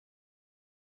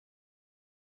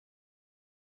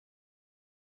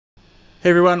Hey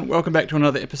everyone, welcome back to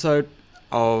another episode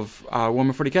of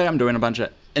Warmer 40k. I'm doing a bunch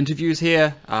of interviews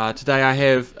here. Today I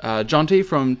have Jonty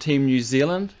from Team New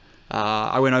Zealand.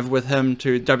 I went over with him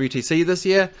to WTC this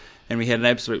year and we had an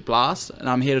absolute blast. And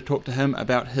I'm here to talk to him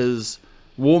about his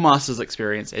Warmasters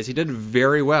experience, as he did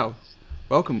very well.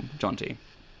 Welcome, Jonty.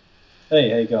 Hey,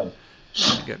 how you going?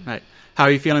 Good, mate. How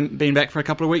are you feeling? Been back for a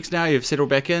couple of weeks now? You've settled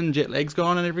back in, jet lag's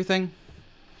gone and everything?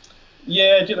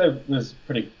 Yeah, jet lag was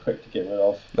pretty quick to get rid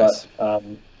of, Nice. but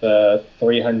the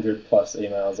 300 plus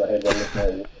emails I had one with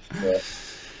my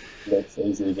that's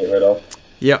easy to get rid of.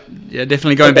 Yep, yeah,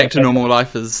 definitely going back to normal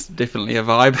life is definitely a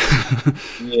vibe.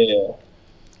 Yeah.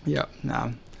 Yep,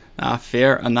 no,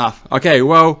 fair enough. Okay,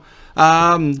 well,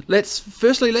 let's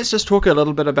just talk a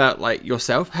little bit about like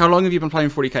yourself. How long have you been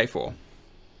playing 40k for?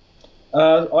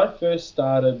 I first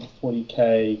started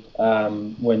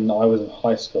 40k when I was in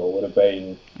high school. Would have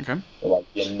been like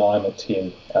year 9 or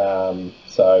 10.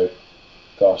 So,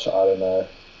 gosh, I don't know,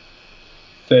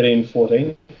 13,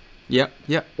 14. Yep.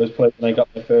 Was probably when I got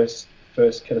my first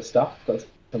kit of stuff. Got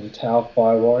some Tau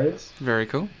Fire Warriors. Very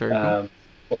cool. Very cool.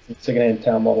 Got some secondhand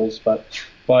Tau models, but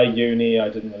by uni I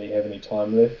didn't really have any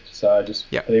time left, so I just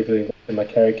put everything in my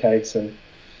carry case and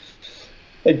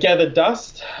it gathered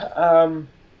dust.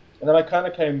 And then I kind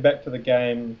of came back to the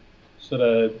game sort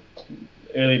of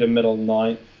early to middle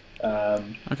ninth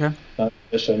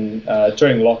edition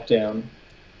during lockdown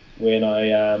when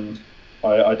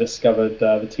I discovered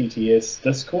the TTS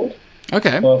Discord.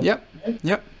 Okay.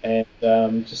 Yep.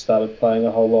 And just started playing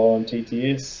a whole lot on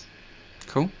TTS.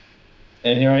 Cool.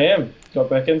 And here I am. Got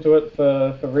back into it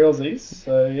for realsies.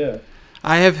 So yeah.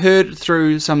 I have heard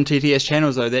through some TTS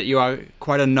channels though that you are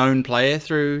quite a known player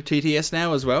through TTS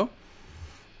now as well.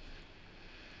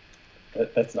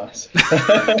 That's nice.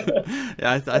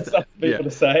 Yeah, that's nice for people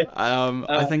to say.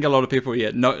 I think a lot of people,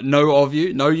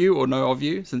 know you of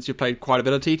you since you played quite a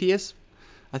bit of TTS.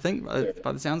 I think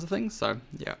by the sounds of things. So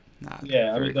yeah. I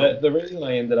mean, the reason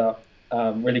I ended up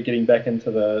really getting back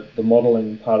into the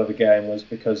modelling part of the game was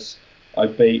because I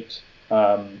beat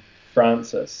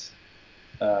Francis,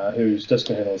 whose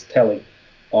Discord handle is Tally,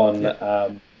 on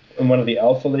in one of the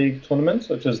Alpha League tournaments,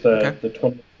 which is the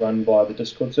tournament run by the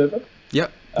Discord server.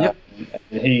 Yep.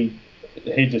 And he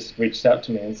just reached out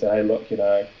to me and said, "Hey, look,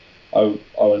 I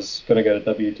was going to go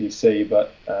to WTC,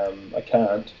 but I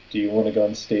can't. Do you want to go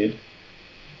instead?"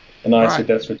 And I said,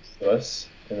 "That's ridiculous."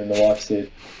 And then the wife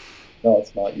said, "No,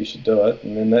 it's not. You should do it."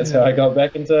 And then that's how I got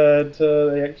back into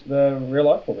the real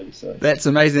life hobby. So that's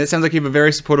amazing. It sounds like you have a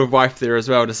very supportive wife there as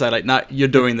well to say like, "No, you're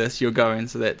doing this. You're going."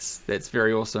 So that's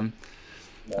very awesome.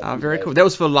 Very cool. That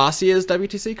was for last year's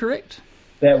WTC, correct?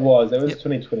 That was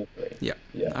 2023. Yeah.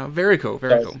 Very cool.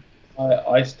 Very cool.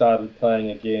 I started playing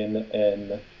again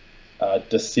in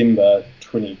December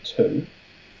 22.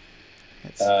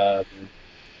 I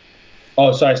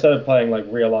started playing like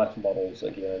real life models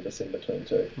again in December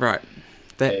 22. Right.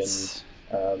 That's.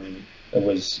 And it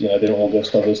was then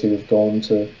August obviously was gone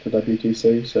to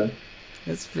WTC. So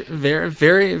it's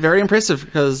very very impressive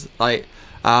because like.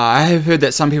 I have heard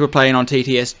that some people playing on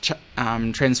TTS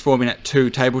transforming it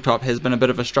to tabletop has been a bit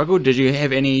of a struggle. Did you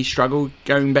have any struggle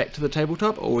going back to the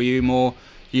tabletop, or were you more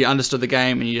you understood the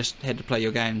game and you just had to play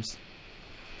your games?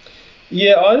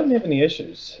 Yeah, I didn't have any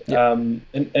issues. In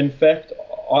fact,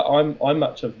 I'm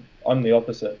the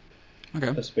opposite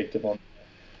perspective on it.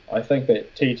 I think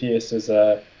that TTS is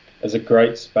a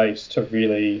great space to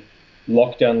really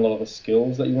lock down a lot of the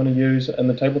skills that you want to use in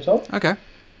the tabletop. Okay.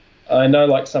 I know,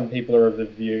 like some people are of the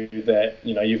view that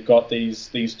you've got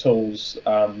these tools.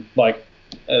 Like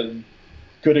a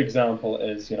good example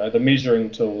is the measuring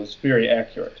tool is very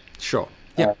accurate. Sure.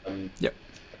 Yep.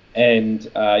 And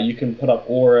you can put up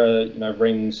aura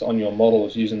rings on your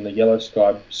models using the Yellow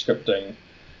Scribe scripting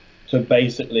to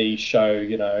basically show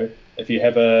if you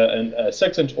have a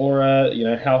 6-inch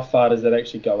aura, how far does that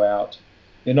actually go out?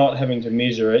 You're not having to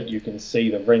measure it. You can see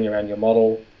the ring around your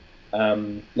model.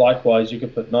 Likewise, you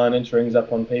could put 9-inch rings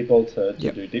up on people to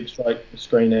do deep strike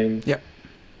screening. Yep.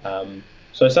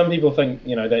 So some people think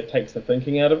that takes the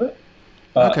thinking out of it,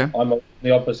 but I'm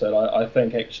the opposite. I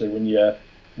think actually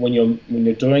when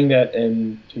you're doing that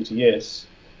in TTS,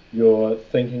 you're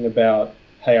thinking about,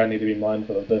 hey, I need to be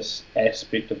mindful of this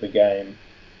aspect of the game,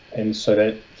 and so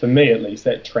that for me at least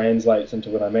that translates into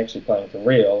when I'm actually playing for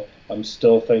real. I'm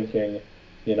still thinking,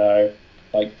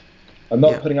 like I'm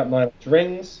not putting up 9-inch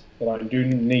rings, but I do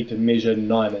need to measure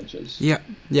 9 inches. Yeah,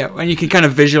 and you can kind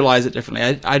of visualize it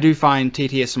differently. I do find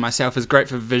TTS for myself is great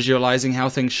for visualizing how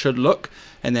things should look,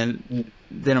 and then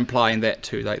applying that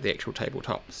to like the actual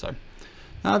tabletop. So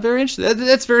very interesting.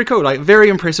 That's very cool. Like very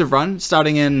impressive run,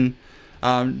 starting in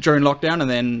during lockdown, and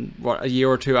then a year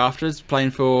or two after,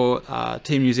 playing for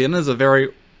Team New Zealand is a very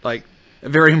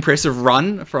impressive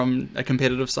run from a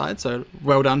competitive side. So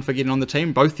well done for getting on the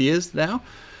team both years now.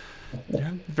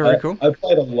 Yeah, very cool. I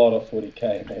played a lot of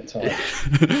 40k in that time.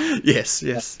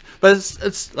 yes, but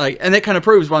it's like, and that kind of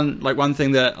proves one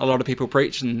thing that a lot of people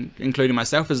preach, and including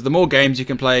myself, is the more games you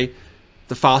can play,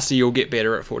 the faster you'll get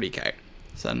better at 40k.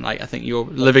 So like, I think you're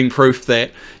living proof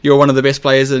that you're one of the best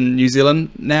players in New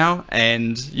Zealand now,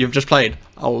 and you've just played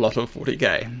a lot of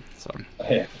 40k. So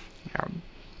yeah.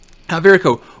 Very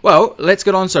cool. Well, let's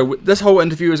get on. So this whole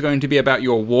interview is going to be about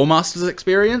your Warmasters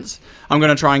experience. I'm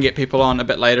going to try and get people on a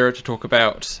bit later to talk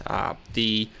about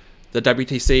the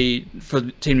WTC for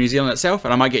Team New Zealand itself,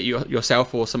 and I might get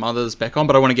yourself or some others back on,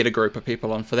 but I want to get a group of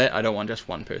people on for that. I don't want just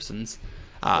one person's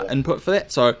input for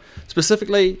that. So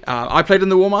specifically, I played in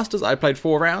the Warmasters. I played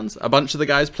 4 rounds. A bunch of the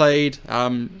guys played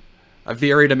a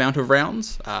varied amount of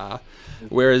rounds,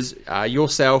 whereas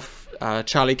yourself,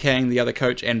 Charlie Kang, the other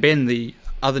coach, and Ben, the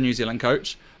other New Zealand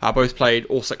coach, both played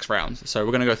all 6 rounds. So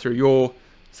we're going to go through your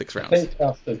 6 rounds. I think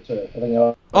Taos did too.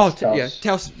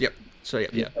 Taos, yep. So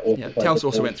yeah. Taos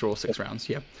also went through all 6 rounds.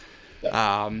 Yeah.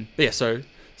 But so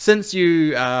since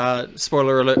you,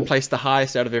 spoiler alert, placed the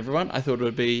highest out of everyone, I thought it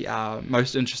would be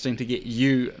most interesting to get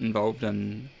you involved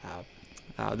in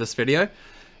this video.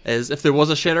 As if there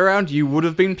was a shadow round, you would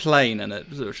have been playing in it,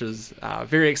 which is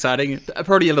very exciting.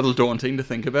 Probably a little daunting to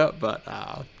think about, but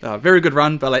very good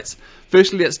run. But let's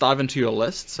dive into your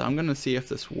list. So I'm going to see if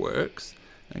this works.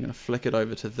 I'm going to flick it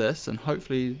over to this, and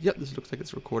hopefully, yep, this looks like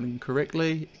it's recording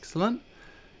correctly. Excellent.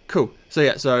 Cool. So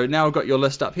yeah, so now I've got your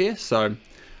list up here. So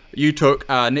you took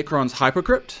Necron's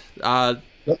Hypercrypt.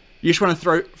 Yep. You just want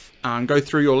to go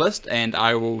through your list, and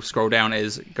I will scroll down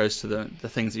as it goes to the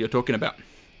things that you're talking about.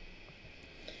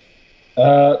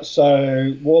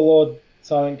 So Warlord,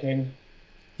 Silent King.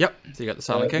 Yep, so you got the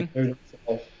Silent King.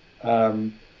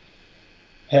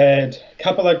 Had a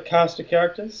couple of caster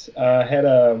characters. Had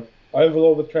a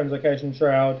Overlord with Translocation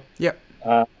Shroud. Yep.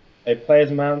 A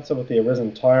Plasmancer with the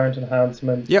Arisen Tyrant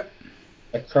enhancement. Yep.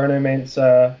 A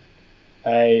Chronomancer,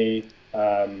 a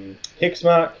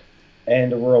Hexmark,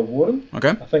 and a Royal Warden. Okay.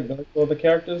 I think those are all the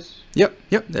characters. Yep,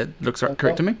 that looks right,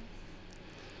 correct to me.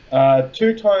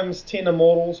 2 times 10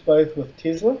 Immortals, both with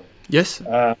Tesla. Yes.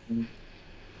 Pardon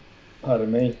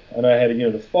me. And I had a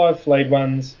unit of 5 Flayed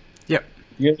Ones. Yep.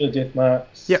 Unit of Death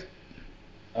Marks. Yep.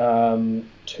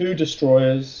 2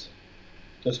 Destroyers,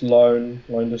 just lone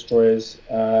Destroyers,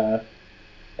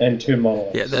 and 2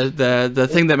 Monoliths. Yeah, the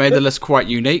thing that made the list quite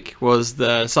unique was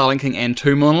the Silent King and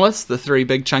 2 Monoliths, the 3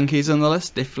 big chunkies in the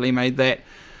list. Definitely made that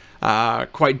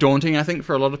quite daunting, I think,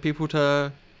 for a lot of people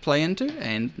to play into,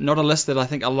 and not a list that I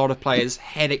think a lot of players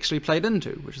had actually played into,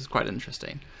 which is quite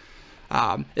interesting.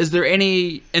 Is there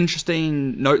any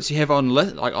interesting notes you have on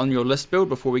your list build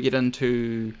before we get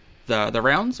into the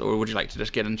rounds, or would you like to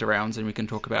just get into rounds and we can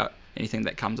talk about anything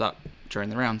that comes up during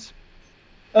the rounds?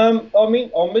 I'll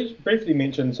briefly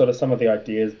mention sort of some of the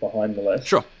ideas behind the list.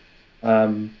 Sure.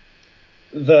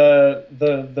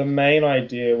 The main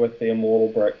idea with the Immortal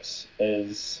bricks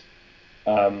is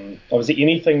obviously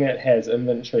anything that has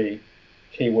inventory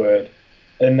keyword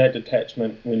in that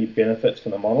detachment really benefits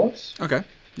from the monoliths. Okay.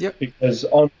 Yep. Because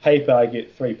on paper I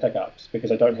get 3 pickups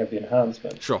because I don't have the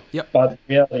enhancement. Sure. Yep. But the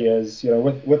reality is,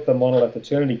 with the monolith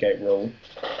Eternity Gate rule,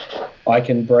 I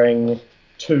can bring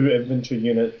 2 inventory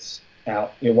units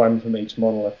out, 1 from each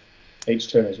monolith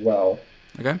each turn as well.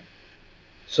 Okay.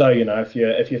 So if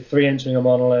you're 3-inching a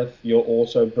monolith, you're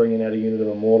also bringing out a unit of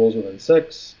Immortals within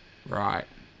 6. Right.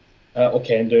 Or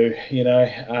can do, you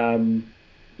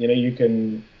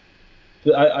can.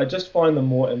 I just find the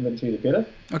more inventory, the better.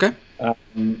 Okay.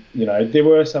 There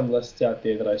were some lists out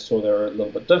there that I saw that were a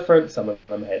little bit different. Some of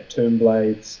them had Tomb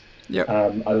Blades. Yep.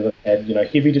 Others had,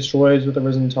 heavy destroyers with the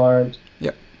Risen Tyrant.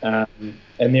 Yep. And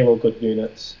they're all good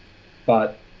units,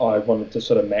 but I wanted to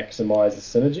sort of maximize the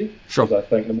synergy. Sure. Because I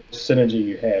think the more synergy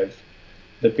you have,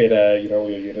 the better all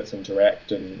your units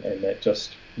interact, and that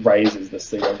just raises the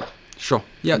ceiling. Sure.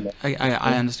 Yeah,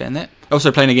 I understand that.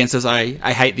 Also, playing against this, I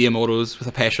hate the Immortals with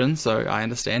a passion, so I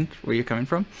understand where you're coming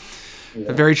from. Yeah.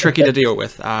 They're very tricky to deal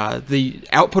with. The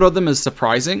output of them is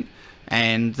surprising,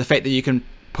 and the fact that you can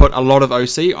put a lot of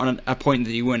OC on a point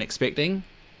that you weren't expecting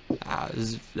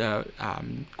is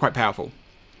quite powerful.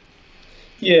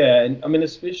 Yeah, and I mean,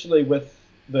 especially with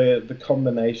the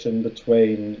combination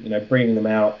between bringing them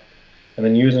out and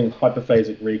then using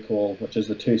hyperphasic recall, which is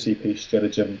the 2 CP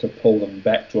stratagem, to pull them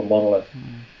back to a monolith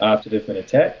after they've been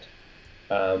attacked.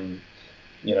 The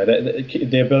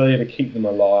ability to keep them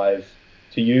alive,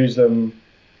 to use them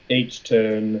each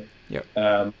turn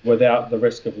without the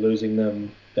risk of losing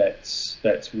them. That's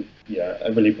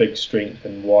a really big strength,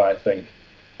 and why I think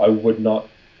I would not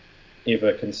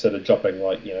ever consider dropping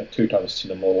 2 times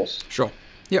 10 immortals. Sure.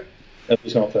 Yep. At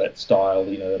least not for that style,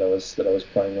 that I was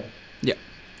playing with. Yeah.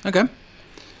 Okay.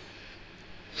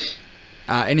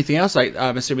 Anything else? Like,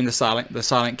 I'm assuming the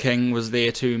Silent King was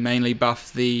there to mainly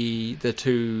buff the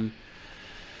two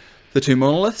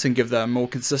monoliths and give them more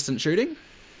consistent shooting.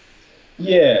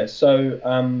 Yeah. So,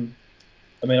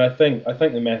 I think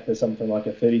the math is something like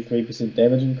a 33%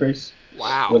 damage increase.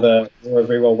 Wow. With a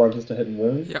very well runs to hit and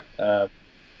wound. Yeah.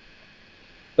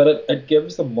 But it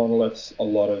gives the monoliths a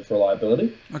lot of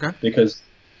reliability. Okay. Because,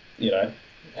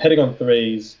 hitting on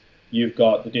 3s, you've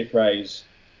got the death rays,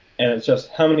 and it's just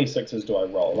how many 6s do I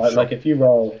roll? Like if you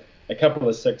roll a couple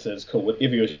of 6s, cool,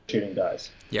 whatever you're shooting dies.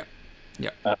 Yeah.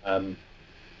 Yeah.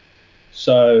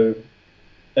 So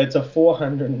it's a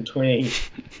 420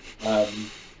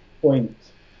 point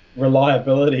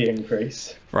reliability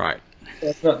increase. Right.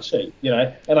 That's not cheap,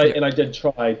 And I did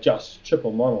try just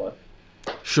triple monolith.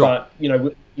 Sure. But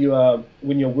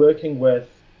when you're working with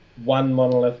one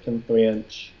monolith can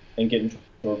 3-inch and get into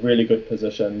a really good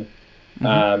position,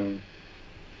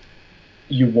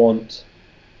 you want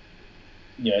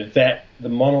that the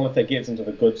monolith that gets into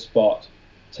the good spot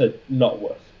to not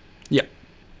whiff. Yeah.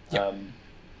 Yep.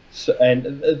 So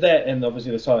and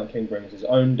obviously the Silent King brings his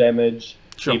own damage.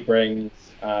 Sure. He brings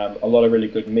a lot of really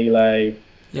good melee.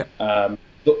 Yep.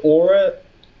 The aura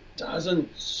doesn't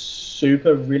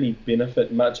super really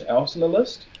benefit much else in the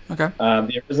list. Okay.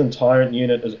 The Arisen Tyrant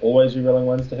unit is always rerolling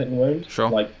ones to hit and wound. Sure.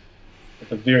 Like at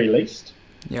the very least.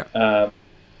 Yeah.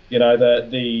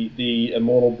 The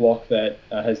immortal block that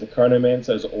has the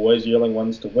Chronomancer is always yelling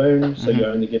ones to wound, so you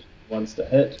only get ones to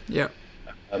hit. Yeah.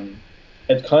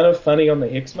 It's kind of funny on the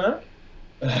hex mark.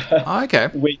 Okay.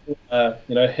 We,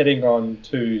 hitting on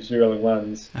 2 zeroing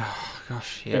ones. Oh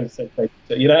gosh, yeah.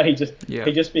 He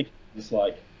just becomes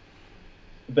like,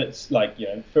 but like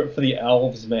for the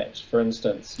elves match, for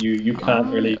instance, you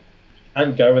can't really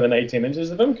can't go within 18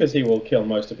 inches of him because he will kill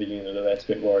most of the unit of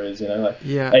aspect warriors.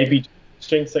 AP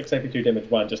strength 6, AP2 damage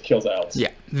 1 just kills elves. Yeah,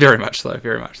 very much so,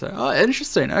 very much so. Oh,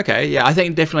 interesting. Okay, yeah, I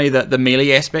think definitely the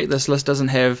melee aspect. This list doesn't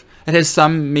have. It has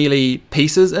some melee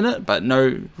pieces in it, but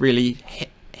no really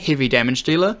heavy damage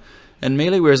dealer in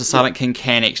melee. Whereas the Silent King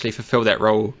can actually fulfill that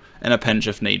role in a pinch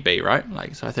if need be, right?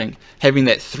 Like, so I think having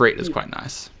that threat is quite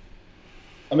nice.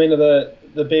 I mean, the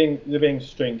being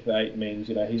strength 8 means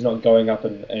he's not going up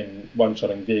and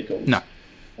one-shotting vehicles. No.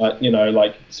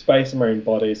 Like Space Marine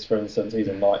bodies, for instance, he's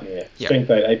a nightmare. Yep. Strength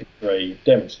 8, AP3,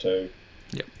 damage 2.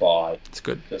 Yep. Bye. It's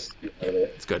good. Just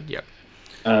It's good. Yep.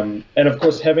 And of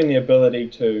course, having the ability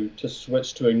to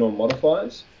switch to ignore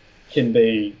modifiers can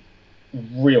be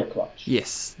real clutch.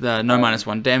 Yes, the no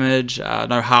 -1 damage,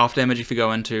 no half damage if you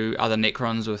go into other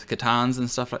Necrons with Katans and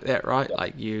stuff like that, right?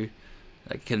 Like it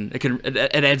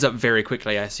adds up very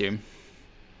quickly, I assume.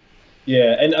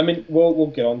 Yeah, and I mean we'll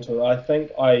get onto it. I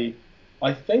think I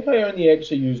only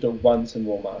actually used it once in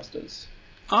Warmasters.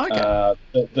 Oh, okay.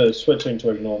 The switching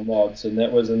to ignore mods, and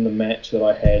that was in the match that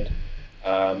I had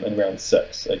in round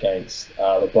 6 against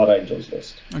the Blood Angels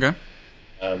list. Okay.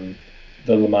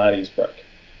 The Lamades brick,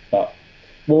 but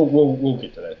we'll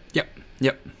get to that. Yep.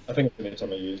 I think it's the next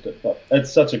time I used it, but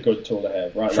it's such a good tool to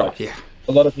have, right? Sure. Like, yeah.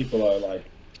 A lot of people are like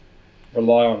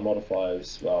rely on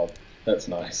modifiers. Well, that's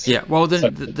nice. Yeah. Well,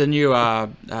 the new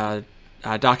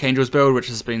Dark Angels build, which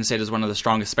has been said as one of the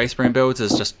strongest Space Marine builds,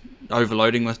 is just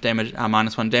overloading with damage,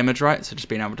 -1 damage, right? So just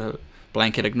being able to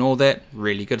blanket ignore that,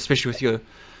 really good, especially with your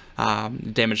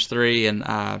damage 3 and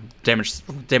damage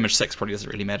 6 probably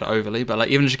doesn't really matter overly, but like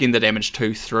even just getting the damage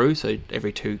 2 through, so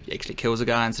every 2 actually kills a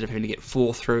guy instead of having to get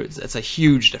 4 through, it's a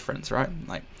huge difference, right?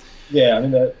 Like, yeah, I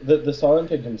mean the Silent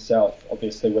King himself,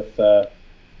 obviously with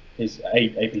his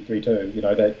AP3 too,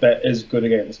 that is good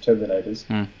against Terminators,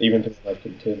 even if they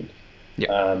contend.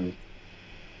 Yeah.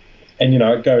 And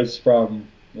it goes from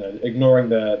ignoring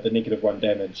the -1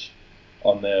 damage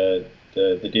on the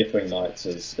Deathwing Knights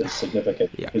is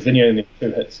significant, because then you only need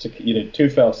 2 hits to 2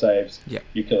 fail saves. Yeah.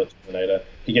 You kill a Terminator,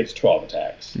 he gets 12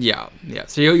 attacks. Yeah.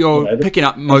 So you're picking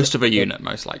up most of a unit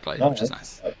most likely, which is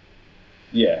nice.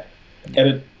 Yeah.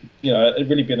 And it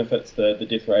really benefits the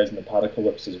Death Rays and the Particle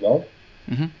Whips as well.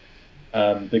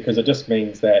 Because it just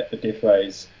means that the Death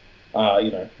Rays are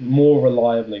more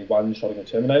reliably one-shotting a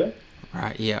Terminator.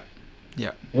 Right. Yeah.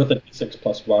 With the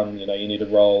D6+1, you need to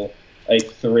roll a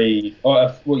 3.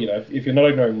 If you're not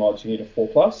ignoring mods, you need a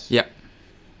 4+. Yeah.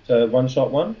 So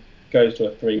one-shot one goes to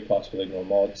a 3+ with ignore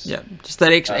mods. Yeah. Just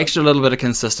that extra little bit of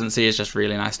consistency is just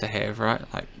really nice to have, right?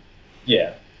 Like.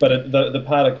 Yeah. But the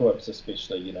particle whips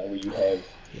especially, you know, where you have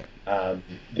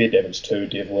their damage 2,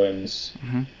 dev wounds,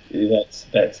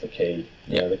 that's the key.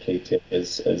 You know, the key tip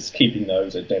is keeping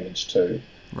those at damage 2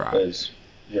 is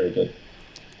very good.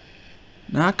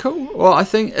 Nah, cool. Well, I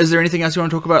think, is there anything else you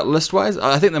want to talk about list-wise?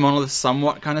 I think the monoliths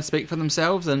somewhat kind of speak for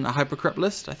themselves in a Hypercrypt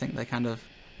list. I think they kind of,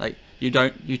 like, you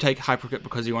take Hypercrypt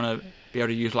because you want to be able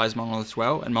to utilize monoliths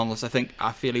well, and monoliths, I think,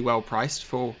 are fairly well priced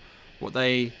for what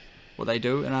they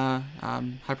do in a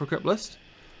Hypercrypt list.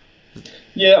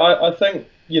 Yeah, I think,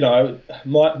 you know,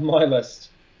 my list,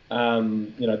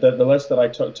 you know, the list that I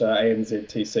took to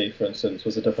ANZTC, for instance,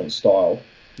 was a different style.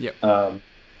 Yep.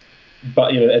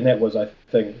 But, you know, and that was, I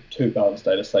think, 2 balanced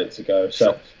data slates ago.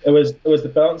 So it was the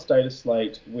balanced data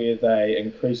slate where they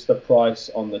increased the price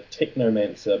on the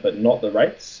Technomancer, but not the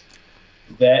rates.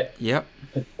 That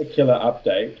particular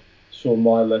update saw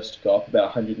my list go up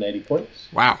about 180 points.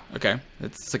 Wow. Okay,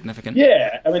 that's significant.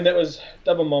 Yeah, I mean that was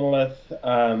double monolith.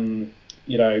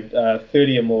 You know,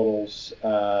 30 immortals.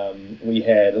 We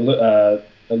had Illuminator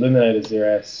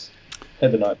Xerath,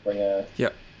 had the Nightbringer.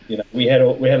 Yep. You know, we had a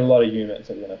lot of units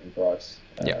that went up in price.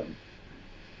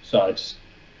 So I just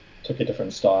took a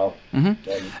different style.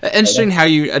 Interesting how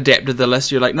you adapted the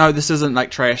list. You're like, no, this isn't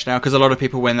like trash now, because a lot of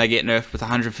people, when they get nerfed with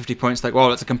 150 points, like,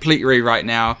 well, it's a complete rewrite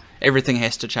now. Everything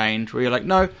has to change. Where you're like,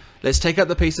 no, let's take out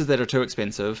the pieces that are too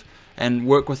expensive and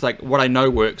work with like what I know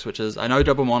works, which is I know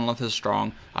double monolith is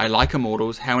strong. I like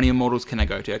immortals. How many immortals can I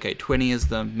go to? Okay, 20 is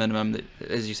the minimum that,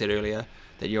 as you said earlier,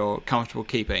 that you're comfortable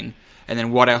keeping. And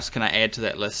then what else can I add to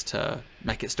that list to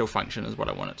make it still function is what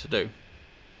I want it to do.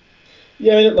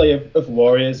 Yeah, I mean, like if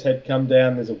warriors had come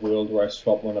down, there's a world where I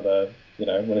swap one of the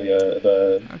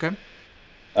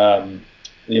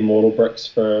immortal bricks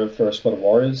for a squad of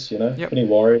warriors. You know, 20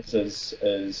 warriors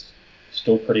is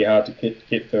still pretty hard to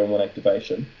get thermal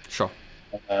activation. Sure.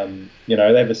 You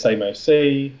know, they have the same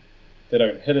OC. They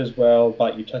don't hit as well,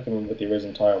 but you chuck them in with the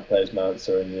Arisen Tyrant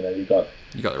Plasmancer, and you know you got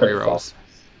the rerolls.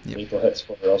 Neutral hits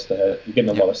for else to hit. You're getting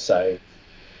a lot of save.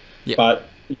 Yep. But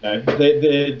you know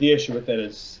the issue with that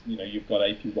is, you know, you've got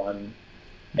AP1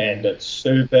 and it's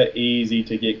super easy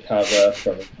to get cover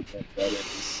from that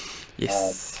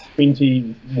is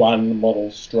 21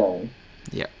 models strong.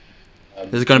 Yeah.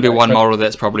 There's going to be one model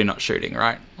that's probably not shooting,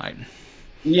 right? Like.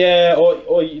 Yeah,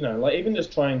 or you know, like even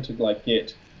just trying to like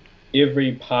get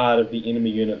every part of the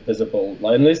enemy unit visible,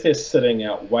 like unless they're sitting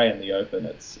out way in the open,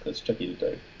 it's tricky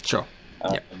to do. Sure.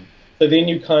 So then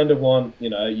you kind of want, you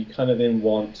know, other than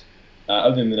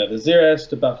the Xerath,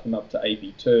 to buff them up to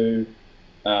AP2,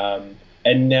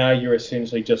 and now you're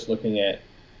essentially just looking at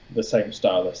the same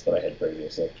star list that I had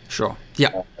previously. Sure.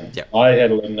 Yeah. I had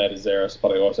Illuminator Xerath,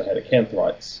 but I also had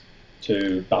Acanthrites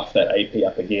to buff that AP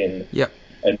up again. Yep.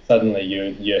 And suddenly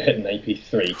you're hitting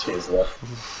AP3 Tesla.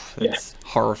 That's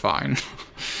horrifying.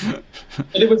 But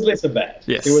it was less of that.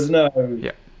 Yes. There was no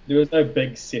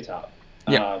big setup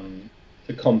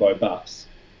to combo buffs.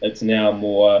 It's now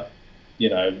more,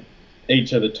 you know,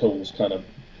 each of the tools kind of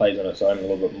plays on its own a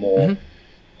little bit more, and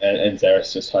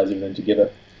Xerath just ties everything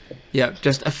together. Yeah,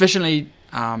 just efficient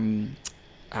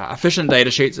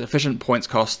data sheets, efficient points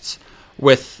costs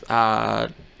with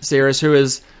Xerath, who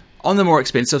is on the more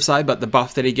expensive side, but the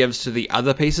buff that he gives to the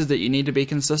other pieces that you need to be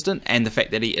consistent, and the fact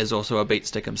that he is also a beat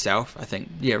stick himself, I think,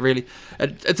 yeah, really,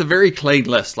 it's a very clean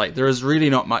list. Like, there is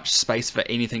really not much space for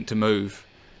anything to move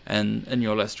in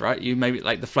your list, right? You maybe,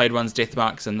 like, the Flayed Ones, Death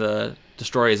Marks, and the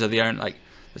Destroyers are the only, like,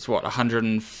 it's what,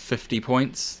 150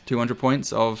 points, 200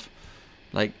 points of,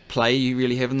 like, play you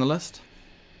really have in the list?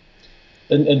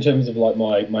 In terms of, like,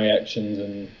 my actions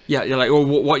and... Yeah, you're like, well,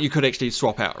 what you could actually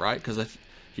swap out, right? Because if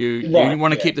you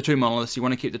want to keep the 2 monoliths, you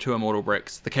want to keep the 2 immortal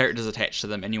bricks, the characters attached to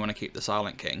them, and you want to keep the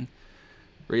Silent King.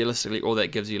 Realistically, all that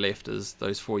gives you left is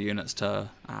those 4 units to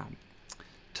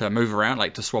move around,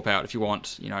 like to swap out if you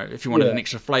want. You know, if you wanted an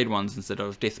extra Flayed Ones instead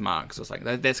of Death Marks or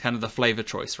something. That's kind of the flavor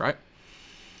choice, right?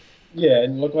 Yeah,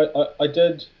 and look, I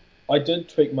did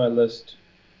tweak my list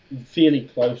fairly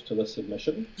close to the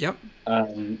submission. Yep.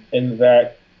 In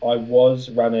that I was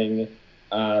running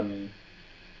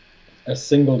a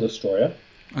single destroyer.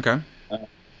 Okay.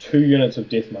 2 units of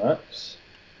Death Marks.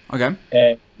 Okay.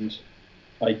 And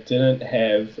I didn't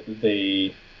have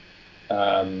the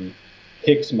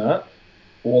Hex Mark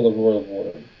or the Royal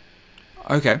Warden.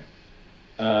 Okay.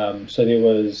 So there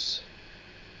were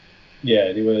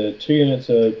 2 units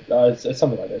of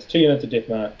something like this. 2 units of Death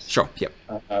Marks. Sure. Yep.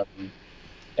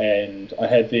 And I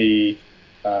had the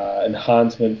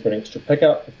enhancement for an extra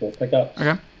pickup for 4 pickups.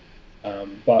 Okay.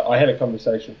 But I had a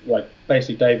conversation, like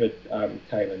basically David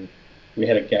came and we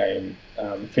had a game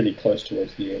fairly close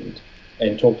towards the end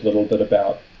and talked a little bit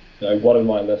about what in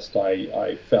my list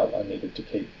I felt I needed to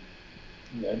keep,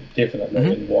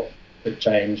 definitely, and what could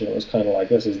change. And it was kind of like,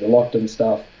 this is the locked-in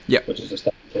stuff, which is the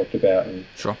stuff we talked about, and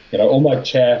all my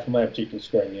chaff, my objective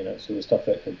scoring units, so the stuff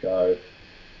that could go.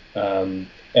 And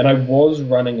I was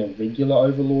running a regular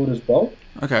Overlord as well.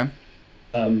 Okay.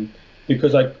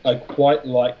 Because I quite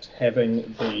liked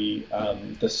having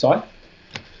the scythe.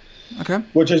 Okay.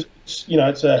 Which is,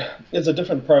 it's a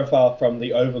different profile from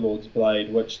the Overlord's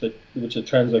blade, which the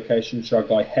translocation shrug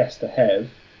guy has to have.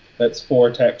 That's 4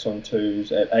 attacks on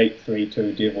 2s at 8, 3,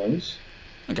 2 dev wounds.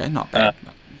 Okay, not bad.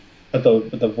 But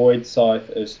the Void Scythe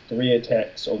is 3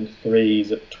 attacks on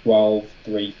 3s at 12,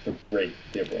 3, 3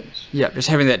 dev wounds. Yeah, just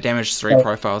having that damage 3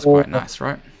 profile is quite nice,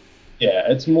 right?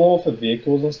 Yeah, it's more for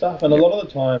vehicles and stuff, and a lot of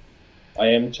the time I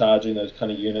am charging those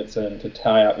kind of units in to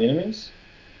tie up enemies.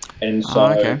 And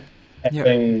so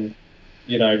having,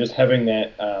 just having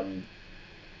that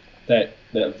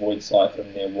that Void Scythe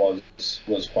in there was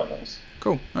quite nice.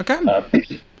 Cool. Okay.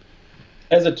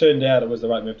 As it turned out, it was the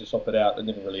right move to swap it out. It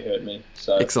never really hurt me.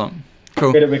 So excellent.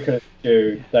 Cool. Because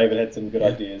David had some good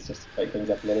ideas just to take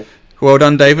things up a little. Well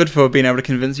done, David, for being able to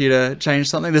convince you to change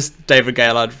something. This is David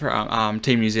Gaylord from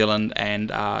Team New Zealand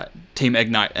and Team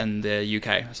Ignite in the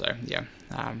UK. So yeah,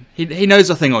 he knows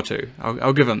a thing or two.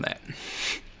 I'll give him that.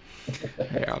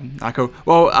 Cool.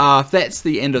 Well, if that's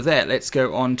the end of that, let's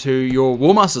go on to your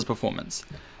Warmasters performance.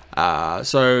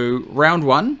 So round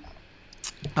 1,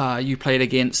 you played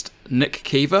against Nick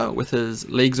Keever with his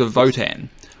Leagues of Votann.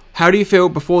 How do you feel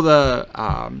before the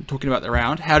talking about the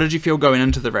round? How did you feel going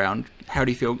into the round? How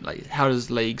do you feel? How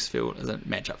does Leagues feel as a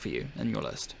matchup for you in your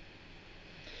list?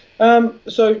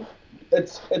 So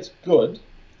it's good.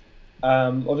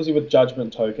 Obviously, with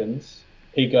Judgment tokens,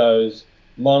 he goes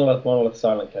Monolith,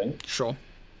 Silent King. Sure.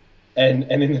 And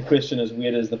then the question is,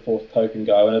 where does the 4th token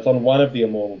go? And it's on one of the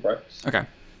Immortal bricks. Okay.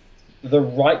 The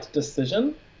right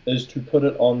decision is to put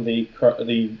it on the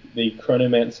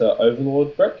Chronomancer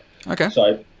Overlord brick. Okay.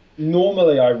 So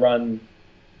normally I run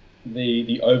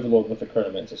the Overlord with the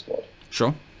Chronomancer squad.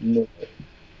 Sure. Normally.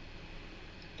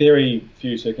 Very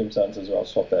few circumstances where I'll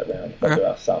swap that round, but there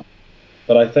are some.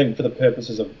 But I think for the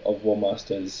purposes of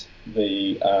Warmasters,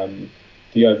 the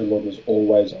Overlord was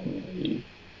always on the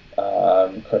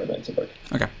Chronomancer brick.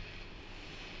 Okay.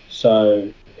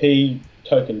 So he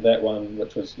tokened that one,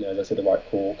 which was, as I said, the right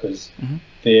call, because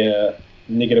they're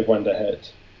 -1 to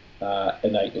hit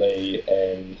innately,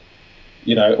 and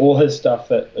all his stuff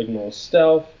that ignores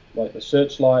stealth, like the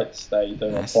searchlights, they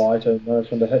don't apply to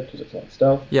 -1 to hit because it's not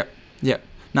stealth. Yep.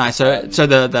 Nice. So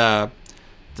the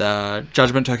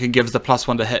Judgment token gives the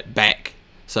 +1 to hit back,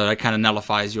 so it kind of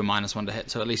nullifies your -1 to hit.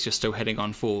 So at least you're still hitting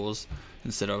on 4s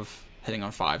instead of hitting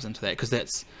on 5s into that, because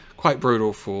that's quite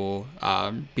brutal for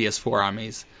BS4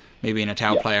 armies. Me being a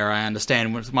Tau player, I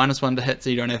understand when it's -1 to hit, so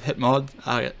you don't have hit mod,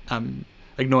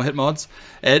 ignore hit mods.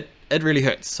 It really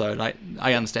hurts. So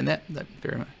I understand that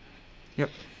very much. Yep.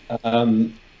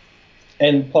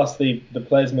 And plus the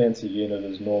Plasmancer unit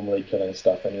is normally killing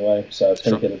stuff anyway, so it's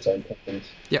going to get its own tokens.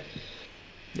 Yep.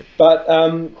 But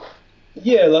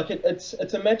it's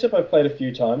a matchup I've played a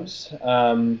few times,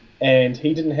 and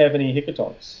he didn't have any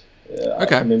Hecatons.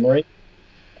 From memory,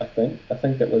 I think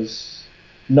that was.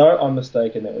 No, I'm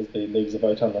mistaken. That was the Leagues of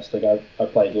Votann list I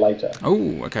played later.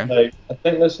 Oh, okay. So I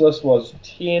think this list was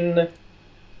 10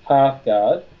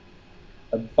 Hearthguard,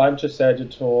 a bunch of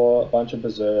Sagittor, a bunch of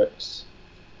Berserks,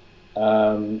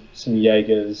 some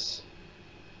Jaegers,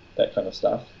 that kind of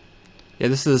stuff. Yeah,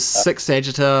 this is 6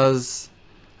 Sagittars,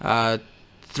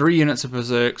 3 units of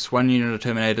Berserks, 1 unit of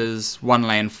Terminators, 1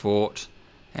 Land Fort,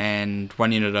 and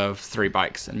 1 unit of 3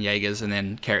 Bikes and Jaegers, and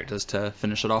then characters to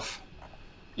finish it off.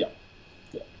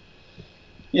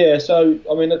 Yeah, so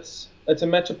I mean it's a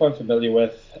matchup I'm familiar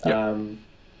with.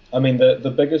 I mean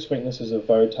the biggest weaknesses of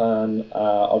Votann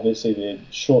are obviously they're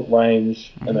short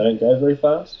range and they don't go very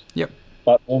fast. Yep.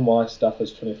 But all my stuff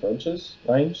is 24 inches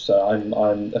range, so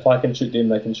I'm if I can shoot them,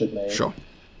 they can shoot me. Sure.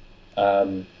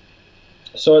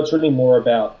 So it's really more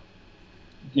about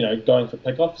going for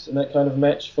pickoffs in that kind of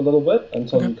match for a little bit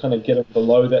until you kind of get him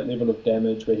below that level of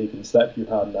damage where he can slap you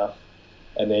hard enough,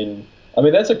 and then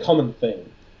that's a common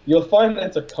thing. You'll find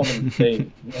that's a common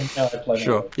theme in how I play.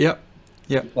 Sure. Yep.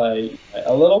 You play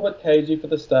a little bit cagey for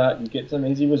the start, you get some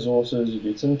easy resources, you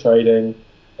get some trading,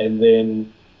 and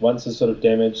then once the sort of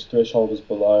damage threshold is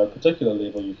below a particular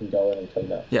level, you can go in and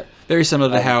clean up. Yeah, very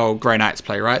similar to how Grey Knights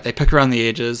play, right? They pick around the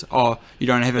edges. Oh, you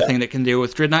don't have a thing that can deal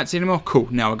with Dread Knights anymore? Cool,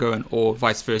 now we'll go in. Or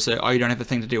vice versa. Oh, you don't have a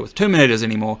thing to deal with Terminators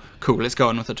anymore? Cool, let's go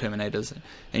in with the Terminators.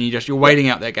 And you're waiting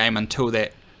out that game until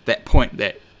that point,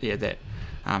 that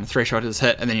threshold is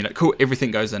hit, and then you're like, cool,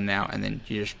 everything goes in now, and then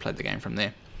you just play the game from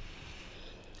there.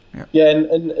 Yep. Yeah,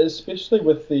 and especially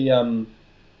with the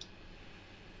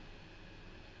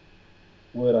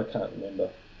word I can't remember.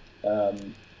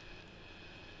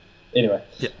 Anyway,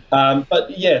 Yeah.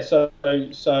 but yeah, so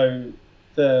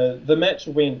the match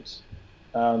went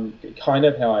kind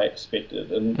of how I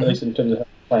expected, and at least in terms of how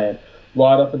I planned,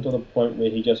 right up until the point where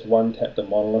he just one tapped a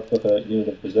monolith with a unit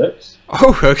of berserks.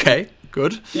 Oh, okay,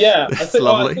 good. Yeah, That's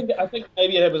lovely. I think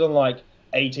maybe it was on like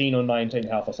 18 or 19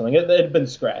 health or something. It had been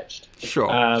scratched. Sure,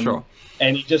 sure.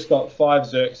 And he just got 5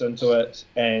 Zerks into it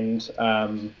and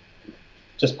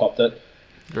just popped it.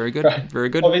 Very good, Right. very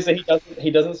good. Obviously, he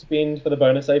doesn't spend for the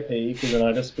bonus AP because then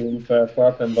I just spend for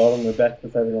our pinball and we're back to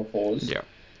saving on 4s. Yeah.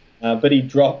 But he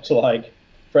dropped like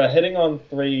for hitting on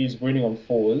 3s, wounding on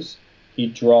 4s. He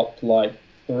dropped like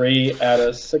 3 out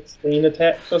of 16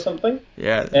 attacks or something.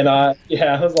 Yeah. And I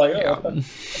was like, oh, Yeah.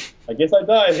 I guess I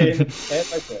died here.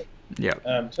 Yeah.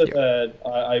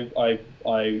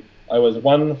 I was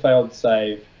 1 failed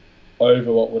save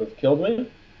over what would have killed me.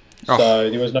 Oh. So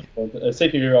there was no a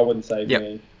CPU roll wouldn't save Yep.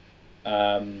 me.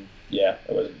 Yeah,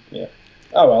 it was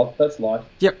Oh well, that's life.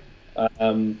 Yep.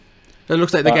 It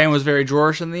looks like the game was very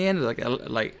drawish in the end, like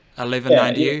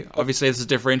 11-9 to you. Obviously, this is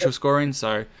differential scoring,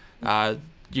 so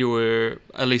you were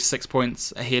at least 6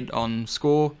 points ahead on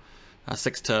score,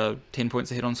 6 to 10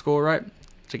 points ahead on score, right?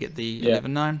 To get the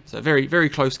 11-9. So very, very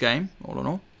close game, all in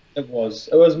all. It was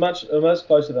much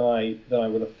closer than I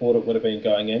would have thought it would have been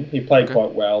going in. He played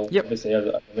quite well. Yep. Obviously,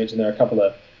 as I mentioned, there are a couple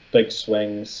of big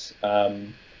swings,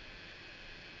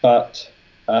 but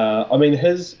I mean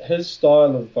his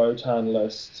style of Votan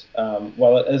list,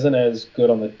 while it isn't as good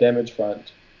on the damage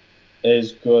front,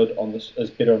 is better on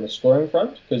the scoring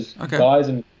front because guys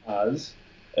and cars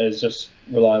is just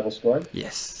reliable scoring.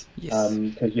 Yes.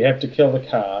 Because you have to kill the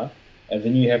car and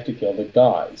then you have to kill the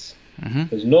guys.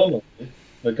 Because normally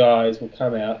the guys will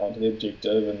come out onto the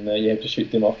objective and you have to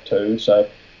shoot them off too. So,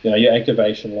 your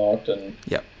activation locked and...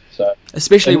 Yep. So,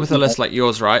 especially with a list like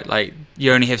yours, right? Like,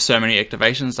 you only have so many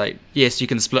activations. Like, yes, you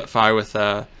can split fire with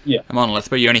a monolith,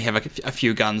 but you only have a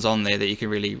few guns on there that you can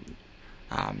really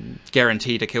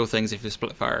guarantee to kill things if you're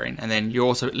split firing. And then you're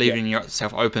also leaving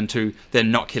yourself open to then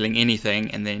not killing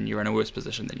anything, and then you're in a worse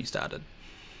position than you started.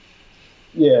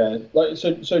 Yeah, like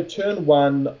so turn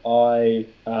 1, I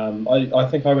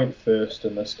think I went first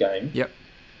in this game. Yep.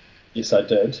 Yes, I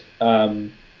did.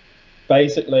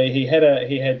 Basically, he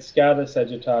had scouted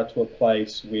Sagittar to a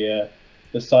place where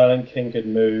the Silent King could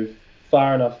move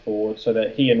far enough forward so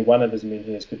that he and one of his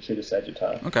menhirs could shoot a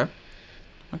Sagittar. Okay.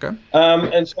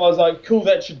 And so I was like, cool,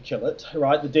 that should kill it,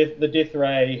 right? The death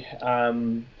ray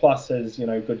plus his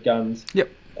good guns. Yep.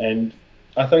 And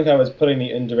I think I was putting the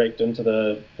indirect into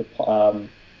the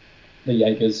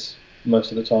Jaegers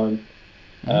most of the time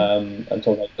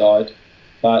until they died,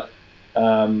 but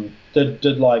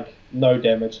did like no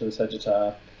damage to the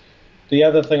Sagittar. The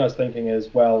other thing I was thinking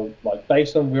is, well, like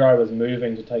based on where I was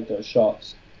moving to take those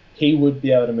shots, he would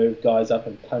be able to move guys up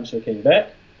and punch the king back,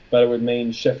 but it would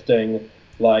mean shifting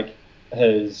like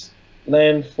his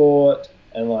land fort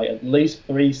and like at least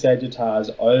 3 Sagittars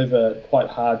over quite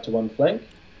hard to one flank.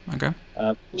 Okay.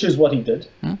 Which is what he did,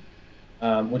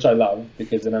 which I love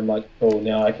because then I'm like, cool,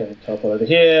 now I can teleport over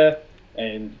here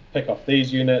and pick off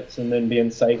these units and then be in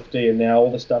safety. And now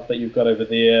all the stuff that you've got over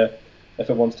there, if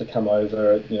it wants to come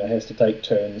over, it has to take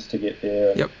turns to get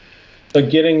there. Yep. So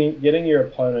getting your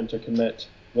opponent to commit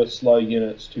with slow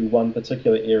units to one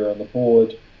particular area on the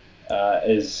board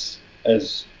is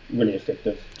really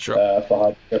effective for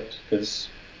hard script because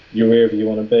you're wherever you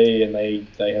want to be and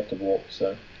they have to walk.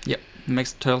 So. Yep,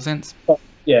 makes total sense. But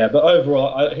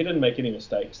overall, he didn't make any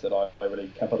mistakes that I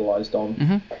really capitalized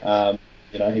on.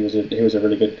 He was a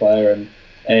really good player,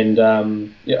 and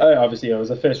obviously it was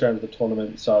the first round of the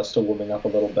tournament, so I was still warming up a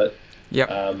little bit. Yep.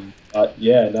 But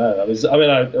I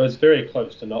was very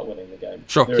close to not winning the game.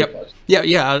 Sure. Very close.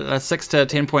 Yeah. A 6 to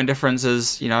 10 point difference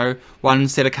is one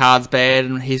set of cards bad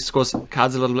and he scores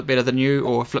cards a little bit better than you,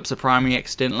 or flips a primary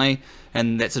accidentally,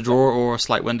 and that's a draw or a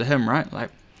slight win to him, right?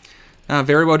 Like.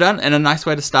 Very well done, and a nice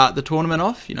way to start the tournament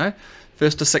off.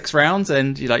 First to 6 rounds,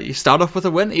 and you start off with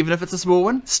a win, even if it's a small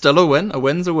one, still a win. A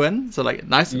win's a win. So a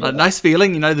nice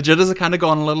feeling. The jitters are kind of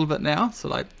gone a little bit now.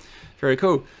 So very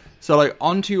cool. So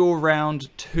on to your round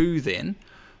 2 then.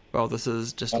 Well, this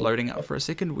is just loading up for a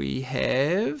second. We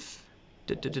have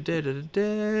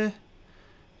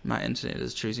my internet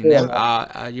is choosing now.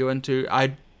 Are you into?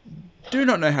 I do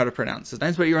not know how to pronounce his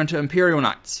names, but you're into Imperial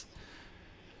Knights.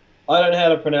 I don't know how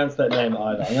to pronounce that name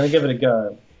either. I'm going to give it a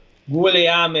go.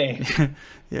 Guillaume.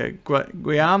 Yeah,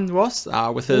 Guillaume was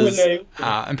with his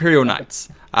Imperial Knights.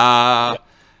 I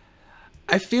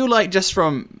feel like just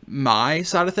from my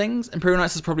side of things, Imperial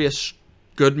Knights is probably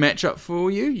good matchup for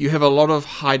you. You have a lot of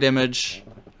high damage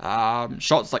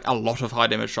shots, like a lot of high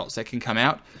damage shots that can come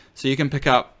out. So you can pick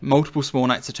up multiple small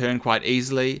knights a turn quite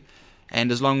easily.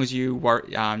 And as long as you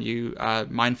are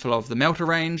mindful of the melter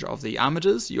range of the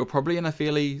armigers, you're probably in a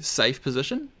fairly safe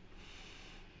position.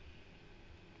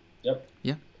 Yep.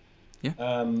 Yeah.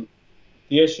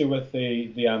 The issue with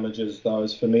the armigers, though,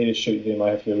 is for me to shoot them,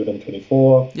 I have to be within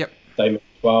 24. Yep. They move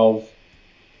 12.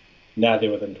 Now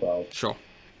they're within 12. Sure.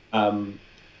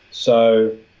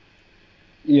 So,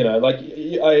 you know, like,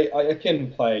 I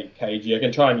can play cagey. I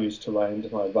can try and use terrain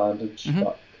to my advantage,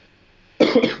 but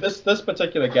this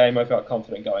particular game I felt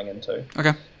confident going into.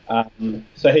 Okay.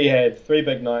 So he had 3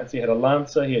 big knights. He had a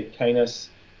Lancer, he had Canis,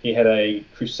 he had a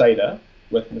Crusader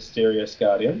with Mysterious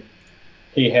Guardian.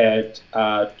 He had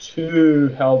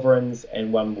 2 Halverins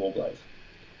and 1 Warglaive.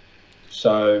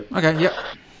 So... Okay, yep.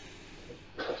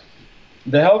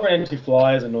 The Halverin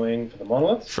anti-fly is annoying for the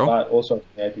monoliths, sure. but also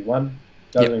AP1.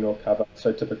 Doesn't ignore cover,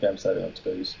 so typically I'm saving on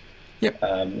 2s. Yep.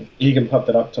 You can pump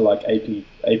that up to like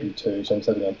AP2, so I'm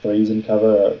saving on 3s in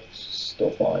cover, it's still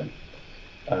fine.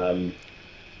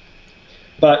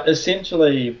 But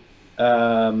essentially,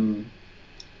 I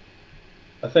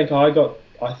think I got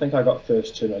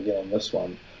first turn again on this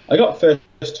one. I got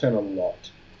first turn a lot,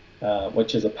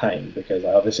 which is a pain because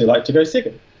I obviously like to go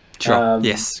second. Sure.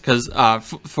 Yes, because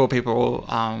for people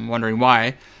wondering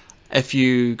why, if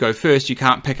you go first, you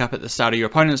can't pick up at the start of your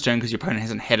opponent's turn because your opponent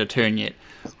hasn't had a turn yet.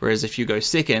 Whereas if you go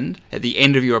second, at the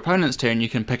end of your opponent's turn, you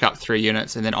can pick up 3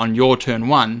 units, and then on your turn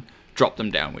 1, drop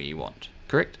them down where you want.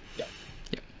 Correct?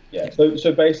 Yeah.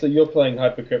 So basically, you're playing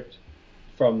Hypercrypt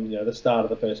from the start of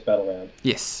the first battle round.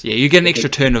 Yes. Yeah. You get an extra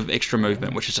turn of extra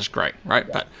movement, which is just great, right?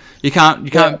 Yeah. But you can't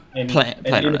play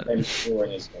on it. And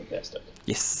scoring is fantastic.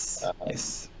 Yes.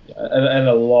 Yes. And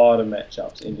a lot of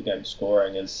matchups, end-game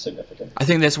scoring is significant. I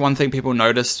think that's one thing people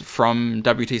noticed from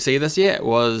WTC this year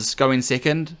was going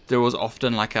second. There was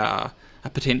often like a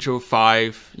potential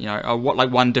 5,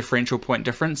 like 1 differential point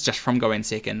difference just from going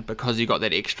second because you got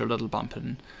that extra little bump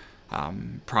in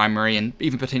primary and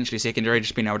even potentially secondary,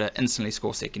 just being able to instantly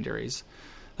score secondaries.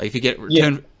 Like if you get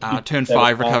turn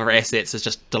 5 recover assets is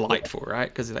just delightful, right?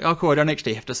 Because you're like, oh cool, I don't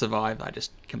actually have to survive, I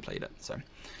just complete it. So.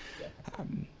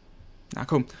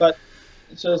 Cool. But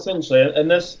so essentially, in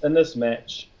this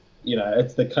match,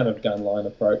 it's the kind of gun line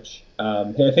approach.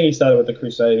 I think he started with the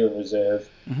Crusader in reserve.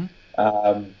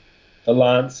 The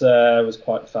Lancer was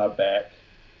quite far back.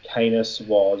 Canis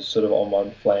was sort of on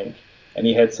one flank, and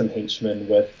he had some henchmen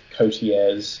with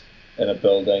courtiers in a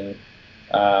building.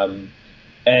 And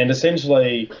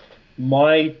essentially,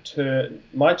 my turn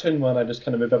 1, I just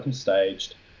kind of moved up and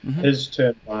staged. His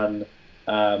turn 1,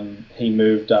 he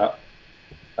moved up.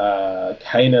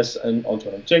 Canis onto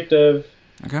an objective.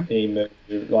 Okay. He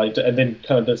moved, and then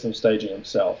kind of did some staging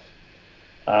himself.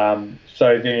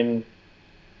 So then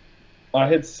I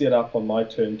had set up on my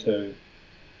turn 2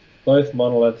 both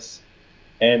monoliths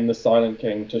and the Silent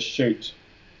King to shoot.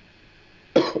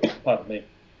 Pardon me.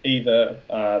 Either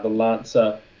the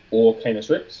Lancer or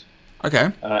Canis Rex.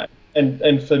 Okay.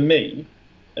 And for me,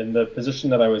 in the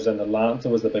position that I was in, the Lancer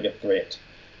was the bigger threat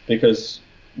because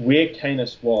where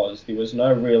Canis was, there was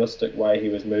no realistic way he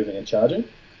was moving and charging.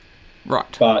 Right.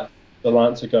 But the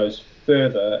Lancer goes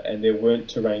further, and there weren't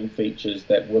terrain features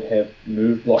that would have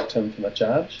blocked him from a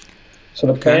charge. So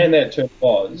the plan that turn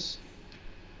was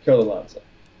kill the Lancer.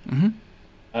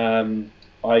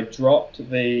 I dropped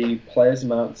the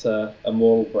Plasmancer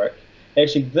Immortal Brick.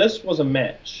 Actually, this was a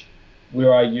match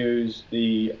where I used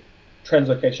the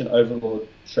Translocation Overlord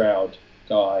Shroud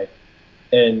guy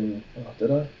in... Oh,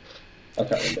 did I? I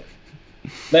can't remember.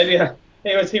 Maybe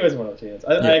he was one of the teams.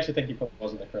 I actually think he probably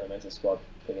wasn't the Chronomancer squad,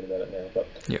 thinking about it now. But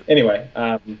anyway,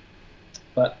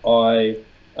 but I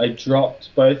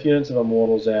dropped both units of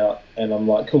Immortals out, and I'm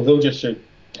like, cool, they'll just shoot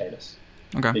Canis.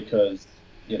 Okay. Because,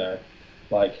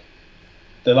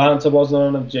 the Lancer wasn't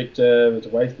on an objective, it's a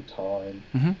waste of time.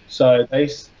 So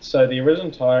the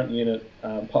Arisen Tyrant unit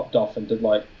popped off and did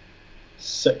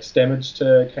 6 damage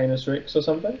to Canis Rex or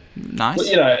something. Nice.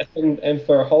 But, and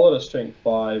for a Holoder Strength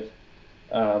 5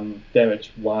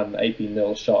 damage 1 AP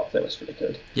nil shot, that was pretty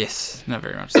good. Yes, not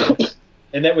very much so.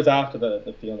 And that was after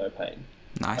the Feel No Pain.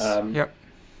 Nice. Yep.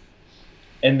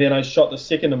 And then I shot the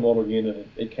second Immortal unit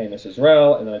at Canis as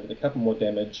well, and then I did a couple more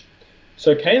damage.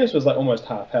 So Canis was almost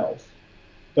half health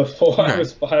before I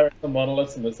was firing the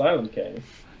Monoliths and the Silent King.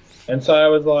 And so I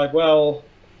was like, well...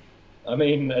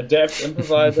 adapt,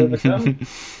 improvise, overcome.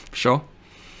 Sure.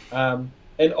 And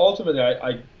ultimately,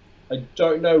 I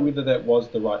don't know whether that was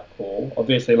the right call.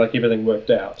 Obviously, everything worked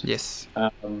out. Yes.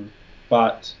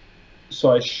 But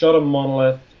so I shot a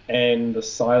monolith and the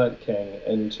Silent King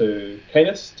into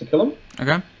Canis to kill him.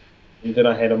 Okay. And then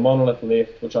I had a monolith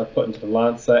left, which I put into the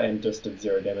Lancer and just did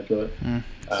 0 damage with it.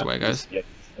 That's the way it goes. Yeah,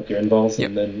 if you're involved, Yep.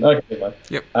 and then okay, never mind.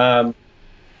 Yep.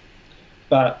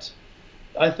 But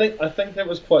I think that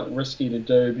was quite risky to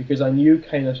do because I knew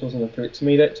Canis wasn't a threat to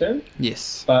me that turn.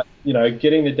 Yes. But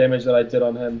getting the damage that I did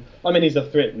on him, I mean, he's a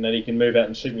threat in that he can move out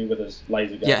and shoot me with his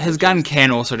laser gun. Yeah, his gun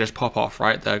can also just pop off,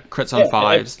 right? The crits on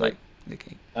 5s, like.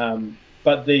 Okay.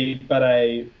 But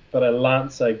a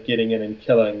Lancer getting in and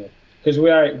killing, because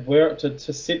we're to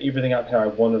set everything up how I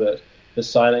wanted it. The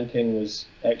Silent King was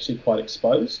actually quite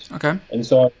exposed. Okay. And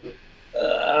so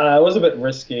it was a bit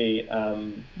risky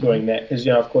doing that because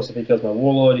of course if he kills my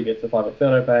Warlord, he gets the 5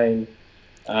 Inferno Pain.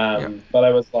 But I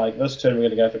was like, this turn we're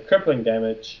going to go for crippling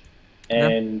damage,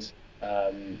 and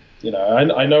I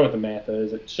know what the math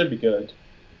is. It should be good,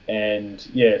 and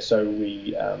so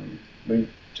we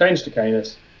changed to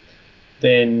Canis.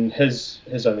 Then his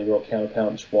only real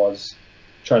counterpunch was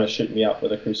trying to shoot me up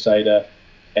with a Crusader,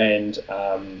 and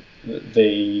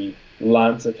the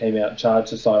Lancer came out,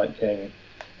 charged the Silent King.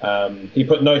 He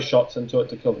put no shots into it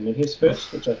to kill the Menhirs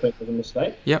first, which I think was a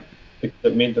mistake. Yep. Because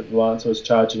it meant that the Lancer was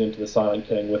charging into the Silent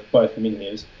King with both the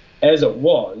Menhirs. As it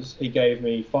was, he gave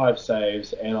me 5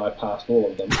 saves, and I passed all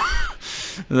of them.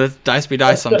 The dice be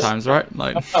dice sometimes, right?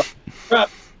 Like. Right.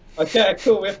 Okay,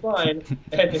 cool, we're fine.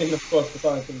 And then, of course, the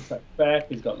Silent King takes back.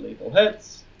 He's got lethal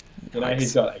hits.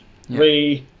 He's got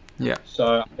 8-3. Yeah.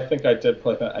 So I think I did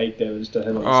probably about 8 damage to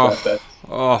him on the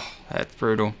slap. That's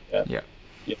brutal. Yeah.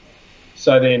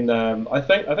 So then I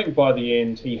think by the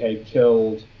end he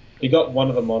got one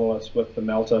of the monoliths with the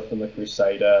melter from the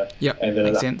Crusader, and then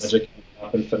another magic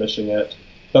up and finishing it.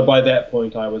 But by that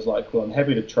point I was like, well, I'm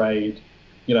happy to trade,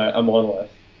 a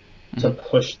monolith to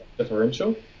push the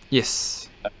differential. Yes.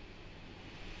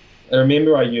 I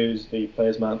remember I used the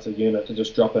Player's Mancer unit to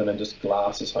just drop in and just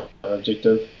glass his home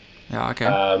objective. Yeah,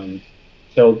 okay.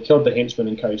 Killed the henchman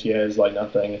and courtiers like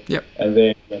nothing. Yep. And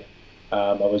then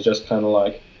I was just kind of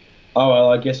like, oh,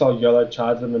 well, I guess I'll YOLO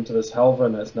charge them into this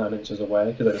Helverin that's 9 inches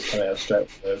away, because they just come out straight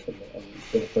with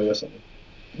and 3 or something.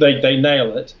 They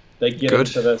nail it. They get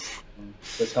into this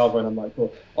Helverin. I'm like,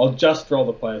 well, I'll just roll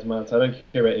the Player's Mancer. I don't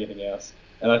care about anything else.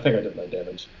 And I think I did no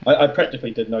damage. I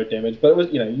practically did no damage, but it was,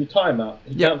 you tie him up,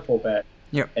 he can't fall back,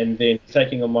 and then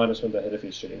taking a -1 to hit if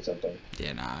he's shooting something.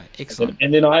 Yeah, excellent.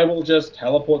 And then I will just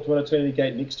teleport to an Eternity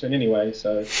Gate next turn anyway,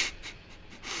 so...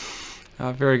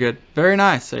 Very good. Very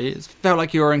nice. So it felt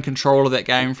like you were in control of that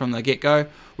game from the get-go,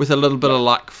 with a little bit of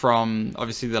luck from,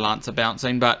 obviously, the Lancer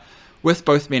bouncing, but with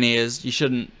both Menhirs,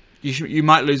 you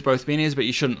might lose both Menhirs, but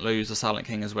you shouldn't lose the Silent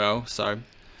King as well, so...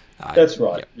 That's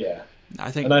right, yeah. I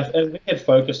think... And as we had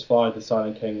focus fired the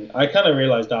Silent King, I kind of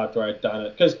realised after I'd done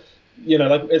it, because,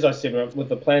 like as I said, with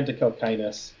the plan to kill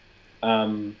Canis,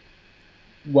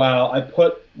 I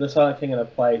put the Silent King in a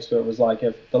place where it was like,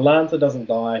 if the Lancer doesn't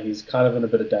die, he's kind of in a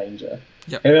bit of danger.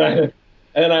 Yep. And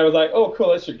then I was like, oh, cool,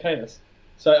 let's shoot Canis.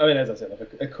 So, I mean, as I said,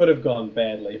 it could have gone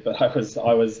badly, but I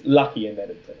was lucky in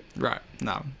that instance. Right,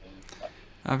 no.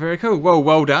 Very cool.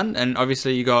 Well done, and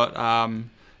obviously you got...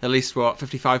 at least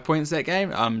 55 points that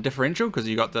game, differential, because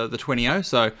you got the 20-0.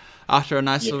 So after a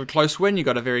nice little close win, you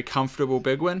got a very comfortable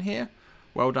big win here.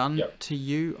 Well done to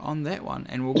you on that one,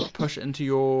 and we'll push into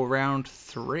your round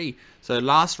 3. So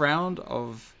last round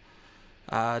of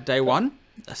day 1.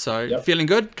 So feeling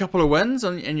good, couple of wins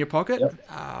in your pocket.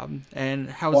 And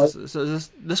how was this? So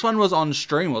this one was on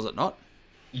stream, was it not?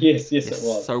 Yes, it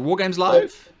was. So War Games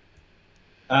Live.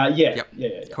 Yeah.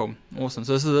 Cool, awesome.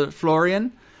 So this is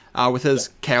Florian. With his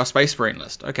Chaos Space Marine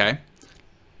list. Okay.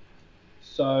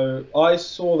 So I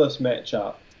saw this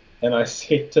matchup, and I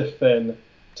said to Finn,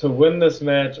 to win this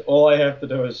match, all I have to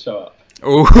do is show up.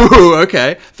 Oh,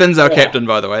 okay. Finn's our captain,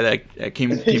 by the way. They're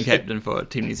team captain for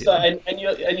Team New Zealand. So,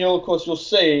 and you'll of course you'll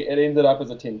see it ended up as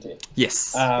a 10-10.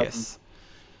 Yes. Yes.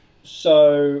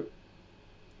 So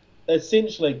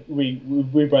essentially, we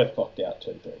both clocked out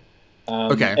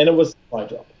 2-3. Okay. And it was my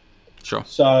drop. Sure.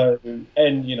 So,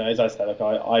 and as I said,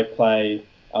 I play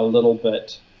a little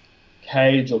bit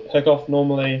cage or pick off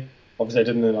normally. Obviously, I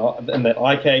didn't in that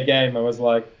IK game. I was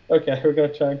like, okay, we're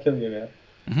going to try and kill you now.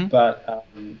 Mm-hmm. But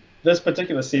this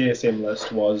particular CSM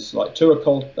list was like 2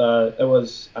 occult. It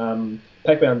was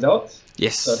Pac-Bound Zealots.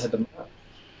 Yes. So it had the mark.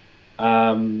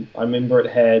 I remember it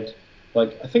had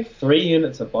I think 3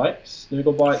 units of bikes,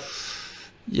 Noogle bikes.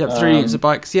 Yep, 3 units of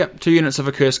bikes. Yep, 2 units of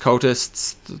Accursed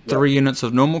Cultists, 3 units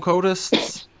of normal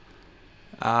Cultists,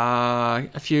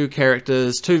 a few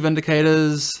characters, 2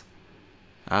 Vindicators,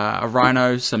 a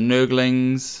Rhino, some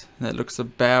Nurglings. That looks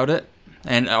about it.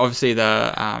 And obviously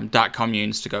the Dark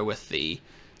Communes to go with the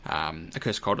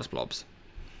Accursed Cultist blobs.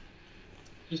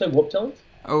 you say warp talents?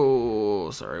 Oh,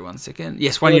 sorry, 1 second.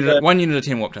 Yes, one unit of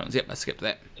 10 warp talents. Yep, I skipped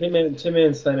that. 10-man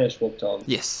Slaanesh warp talents.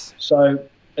 Yes. So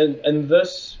in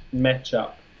this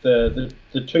matchup, the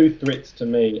two threats to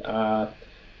me are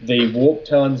the warp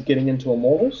talons getting into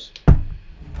immortals.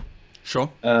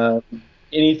 Sure.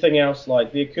 Anything else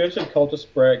like the accursed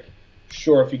cultist brick,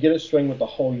 sure, if you get a swing with the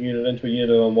whole unit into a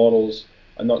unit of immortals,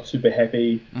 I'm not super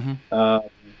happy.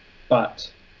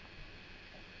 But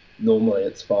normally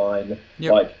it's fine.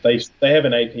 Yep. Like they have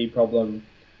an AP problem,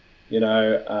 you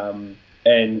know,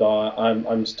 and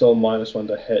I'm still -1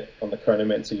 to hit on the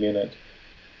Chronomancer unit.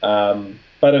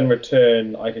 But in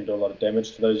return, I can do a lot of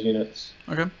damage to those units.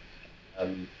 Okay.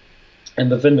 And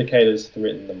the Vindicators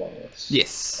threaten the monoliths.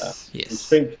 Yes. Yes.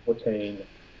 Strength 14.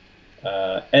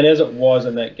 And as it was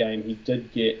in that game, he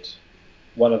did get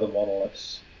one of the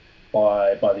monoliths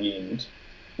by the end,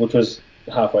 which was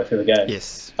halfway through the game.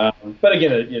 Yes. But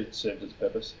again, it served its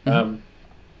purpose.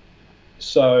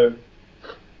 So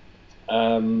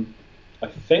I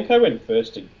think I went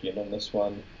first again on this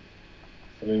one,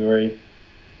 from memory.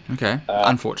 Okay.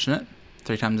 Unfortunate.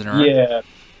 3 times in a row.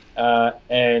 Yeah.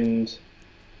 And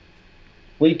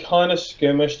we kind of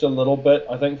skirmished a little bit,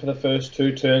 I think, for the first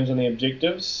 2 turns on the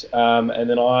objectives. And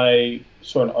then I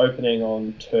saw an opening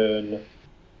on turn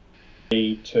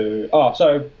 3 to... Oh,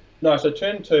 so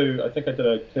turn 2, I think I did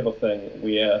a clever thing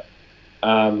where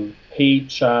he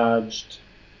charged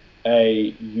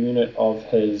a unit of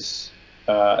his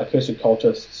accursed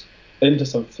cultists into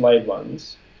some flayed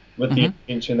ones with the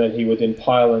intention that he would then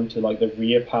pile into like the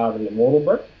rear part of the immortal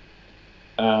brick.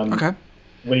 Okay.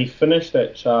 When he finished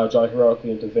that charge, I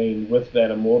heroically intervened with that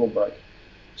immortal brick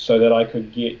so that I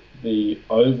could get the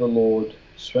Overlord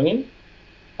swinging.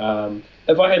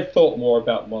 If I had thought more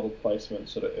about model placement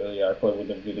sort of earlier, I probably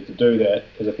wouldn't have needed to do that,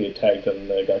 because if he had tagged him,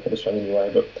 the guy could have swung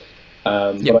anyway. But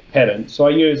I hadn't, so I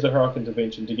used the heroic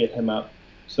intervention to get him up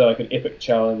so that I could epic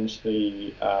challenge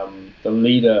the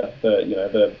leader,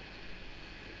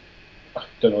 I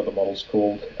don't know what the model's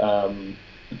called,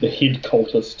 the head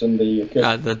cultist and the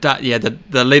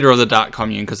leader of the Dark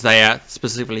Commune, because they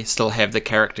specifically still have the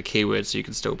character keywords, so you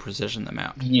can still precision them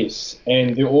out. Yes,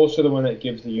 and they're also the one that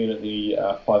gives the unit the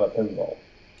 5-up pinball.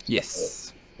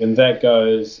 Yes. When that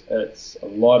goes, it's a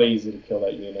lot easier to kill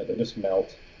that unit. They just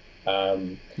melt.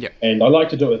 And I like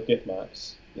to do it with death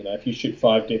marks. You know, if you shoot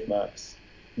 5 death marks,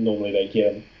 normally they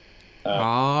get them.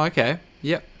 Okay.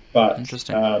 Yep. But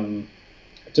interesting. I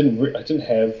didn't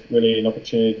have really an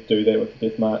opportunity to do that with the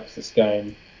death marks this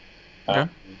game. Okay.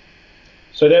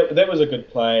 So that was a good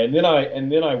play, and then I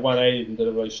 180'd and did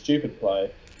a really stupid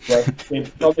play. Where I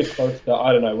spent probably close to,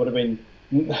 I don't know, would have been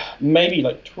maybe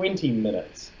like 20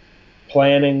 minutes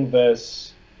planning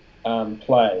this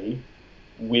play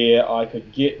where I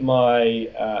could get my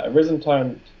Arisen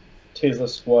Tyrant Tesla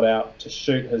squad out to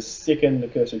shoot his second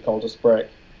accursed cultist brick,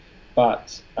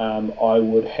 but I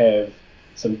would have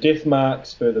some death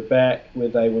marks further back where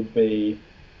they would be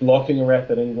blocking a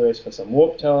rapid ingress for some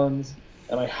warp talons,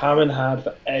 and I hum and hard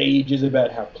for ages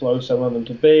about how close I want them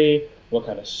to be, what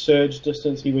kind of surge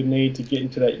distance he would need to get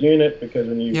into that unit, because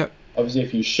when you obviously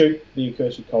if you shoot the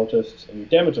accursed cultists and you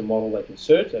damage a model, they can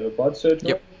surge, they have a blood surge.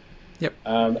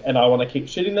 And I want to keep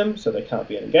shooting them so they can't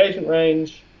be in engagement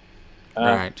range.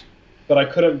 Right. But I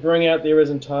couldn't bring out the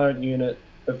Arisen Tyrant unit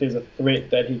if there's a threat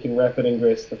that he can rapid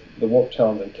ingress the warp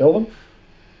talons and kill them.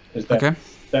 Because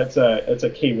it's a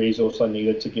key resource I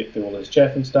needed to get through all his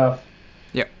chaff and stuff.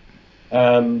 Yep.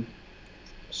 And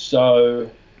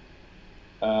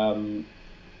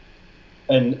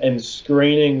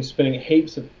screening, spending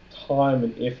heaps of time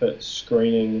and effort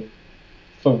screening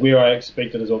for where I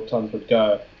expected his Octons would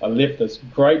go. I left this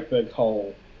great big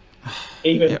hole,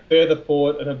 even further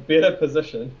forward in a better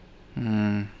position.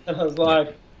 And I was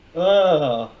like,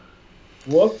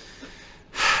 whoop.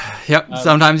 Yep,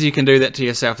 sometimes you can do that to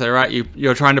yourself though, right?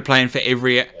 You're trying to plan for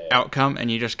every outcome, and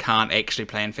you just can't actually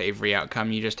plan for every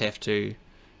outcome. You just have to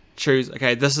choose,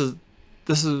 okay, this is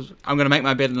I'm going to make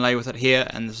my bed and lay with it here,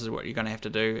 and this is what you're going to have to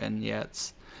do. And yeah,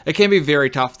 it can be very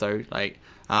tough though, like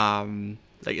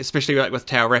especially like with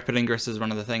Tau, rapid ingress is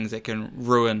one of the things that can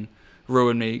ruin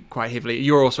me quite heavily.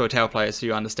 You're also a Tau player, so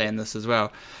you understand this as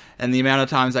well. And the amount of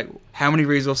times, like, how many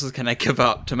resources can I give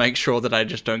up to make sure that I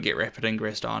just don't get rapid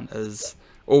ingressed on is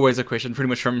always a question, pretty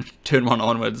much from turn 1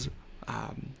 onwards,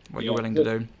 what you're willing to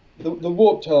do. The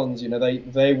warp talons,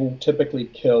 they will typically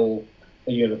kill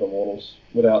a unit of immortals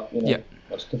without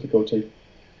much difficulty.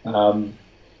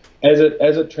 As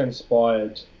it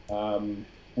transpired,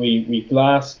 we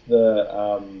glassed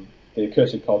the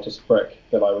accursed cultist brick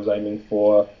that I was aiming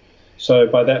for. So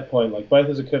by that point, like, both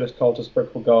his accursed cultist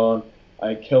brick were gone.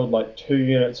 I killed like 2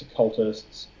 units of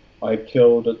cultists. I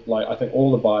killed like I think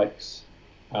all the bikes.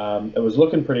 It was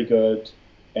looking pretty good,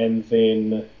 and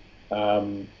then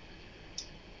um,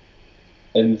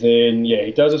 yeah,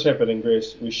 he does his rapid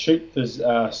ingress. We shoot this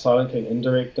Silent King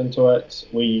indirect into it.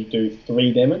 We do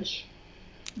 3 damage.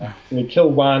 We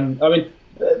kill one. I mean,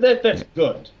 that's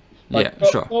good. Yeah, Like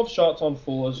got sure. 12 shots on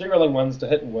 4, zero-rolling 1s to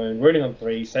hit and wound, wounding on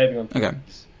 3, saving on 3. Okay.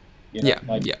 You know,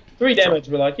 like Yeah. 3 Sure. damage.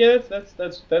 We're like, yeah, that's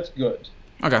good.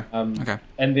 Okay. Okay.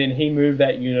 And then he moved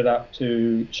that unit up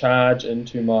to charge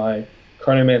into my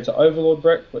Chronomancer Overlord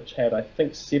brick, which had I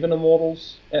think 7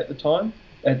 immortals at the time.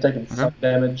 It had taken some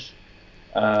damage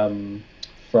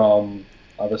from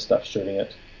other stuff shooting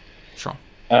it. Sure.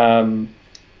 And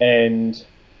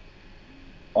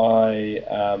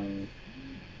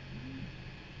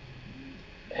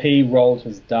he rolled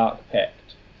his Dark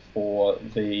Pact for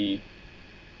the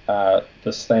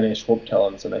Slaanesh Warp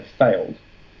Talons, and they failed.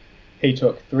 He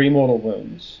took 3 mortal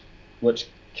wounds, which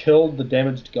killed the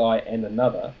damaged guy and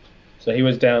another. So he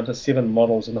was down to 7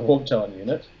 models in the Warp Talon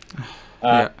unit.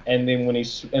 And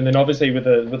then obviously with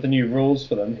the new rules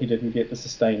for them, he didn't get the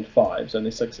sustained 5s,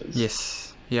 only 6s.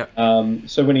 Yes. Yeah.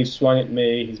 So when he swung at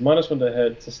me, he's -1 to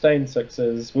hit, sustained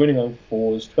 6s, wounding on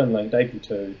 4s, twin linked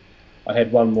AP2. I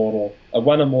had 1 mortal,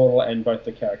 1 immortal, and both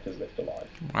the characters left alive.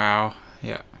 Wow.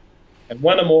 Yeah. And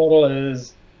 1 immortal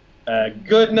is a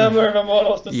good number of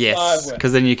immortals to survive yes, with.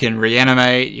 because then you can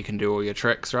reanimate, you can do all your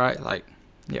tricks, right? Like,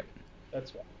 yep.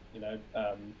 That's right. You know,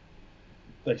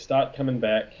 they start coming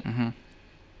back.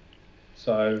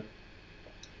 So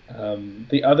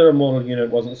the other immortal unit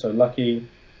wasn't so lucky.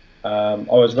 I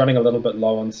was running a little bit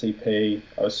low on CP.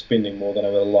 I was spending more than I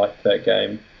would have liked that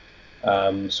game.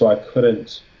 So I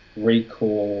couldn't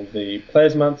recall the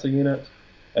Plasmancer unit,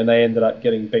 and they ended up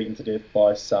getting beaten to death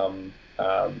by some...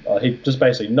 he just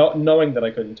basically, not knowing that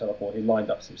I couldn't teleport, he lined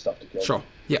up some stuff to kill me.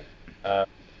 Yeah.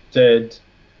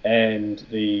 And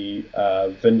the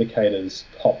Vindicators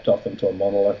popped off into a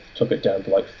monolith, took it down to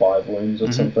like 5 wounds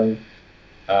or something.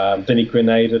 Then he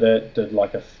grenaded it, did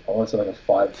like I want to say like a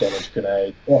 5 damage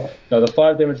grenade. Oh, no, the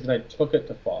 5 damage grenade took it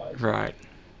to 5. Right.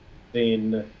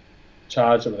 Then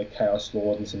charged it with a Chaos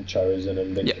Lord and some Chosen,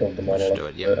 and then killed the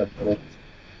monolith.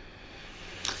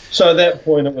 So at that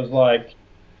point it was like,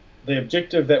 the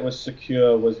objective that was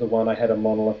secure was the one I had a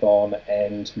monolith on,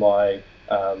 and my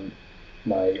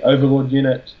my Overlord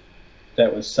unit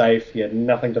that was safe. He had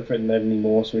nothing to threaten that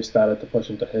anymore, so we started to push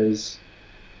into his.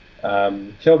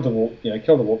 Killed the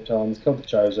Warp Talons, killed the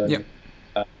Chosen,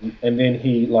 and then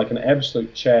he, like an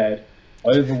absolute Chad,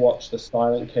 overwatched the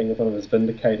Silent King with one of his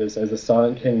Vindicators as the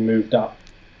Silent King moved up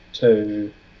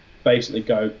to basically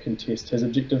go contest his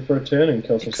objective for a turn and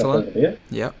kill some stuff over there.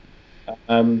 Yeah.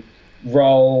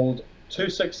 Rolled 2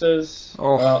 6s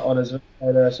on his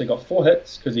Vindicator, so he got 4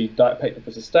 hits because he Dark Pacted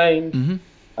for sustained.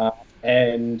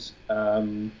 And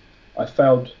I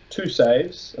failed 2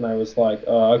 saves, and I was like,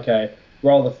 oh, okay,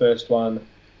 roll the first one,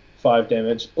 5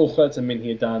 damage. Oh, that's a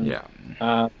Menhir done.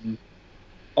 Yeah.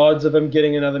 Odds of him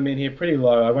getting another Menhir pretty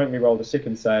low. I won't re-roll the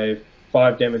second save,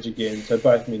 5 damage again, so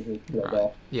both Menhir killed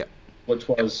off. Yeah. Which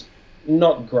was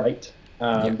not great,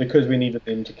 because we needed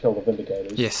them to kill the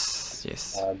Vindicators.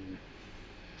 Yes.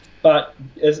 But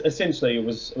essentially, it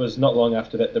was not long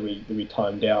after that we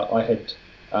timed out. I had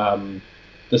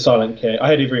the Silent King. I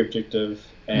had every objective,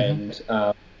 and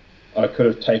I could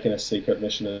have taken a secret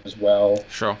mission as well.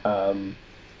 Sure.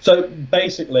 So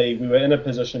basically, we were in a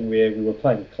position where we were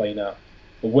playing cleanup,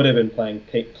 or would have been playing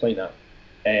cleanup,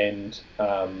 and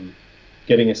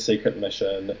getting a secret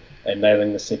mission and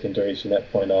nailing the secondaries from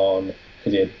that point on,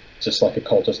 because he had just like a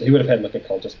cultist. He would have had like a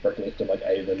cultist brick left and like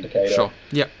a Vindicator. Sure.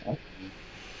 Yep.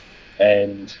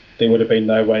 And there would have been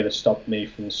no way to stop me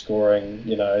from scoring,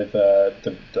 you know,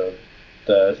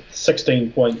 the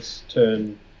 16 points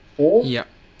turn 4. Yep.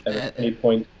 And the 20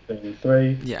 points turn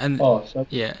 3. Yeah. And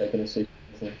taking a secret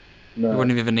mission. No. You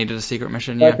wouldn't have even needed a secret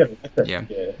mission. I Yeah. could, Yeah.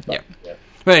 Yeah.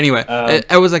 But anyway,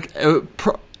 it was like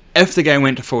if the game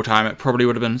went to full time, it probably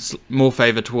would have been more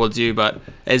favoured towards you. But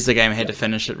as the game had to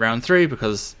finish at round 3,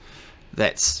 because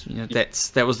that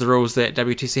was the rules that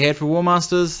WTC had for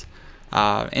Warmasters.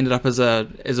 Ended up as a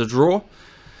draw.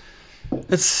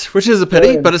 Which is a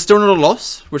pity, but it's still not a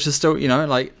loss. Which is still,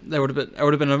 like it would have been it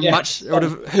would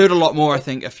have hurt a lot more, I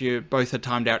think, if you both had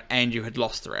timed out and you had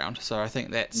lost the round. So I think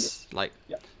that's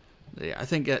I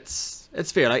think it's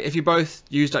fair. Like if you both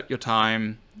used up your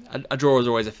time, a draw is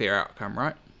always a fair outcome,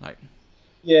 right? Like.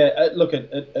 Yeah, look,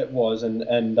 it was, and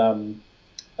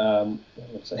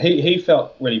he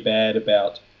felt really bad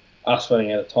about us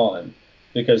running out of time.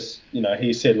 Because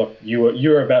he said, "Look, you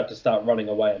were about to start running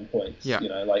away in points. Yeah.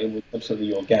 Like it was absolutely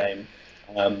your game."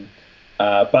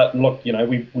 But look,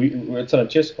 it's on a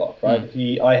chess clock, right?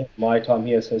 I have my time,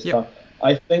 he has his time.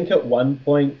 I think at one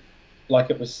point, like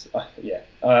it was,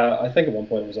 I think at one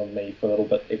point it was on me for a little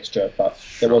bit extra, but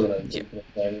there wasn't an infinite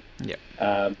thing.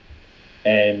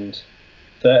 And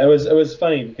it was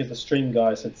funny because the stream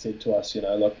guys had said to us,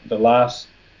 look, the last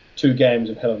 2 games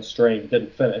we've had on stream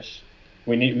didn't finish.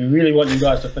 We really want you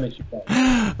guys to finish your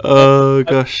game. Oh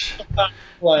gosh.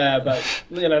 Player, but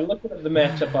looking at the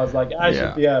matchup, I was like, I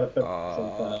should be able to finish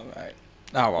sometime. Right.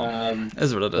 Oh well,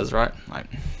 is what it is, right? Like,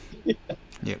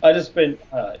 I just spent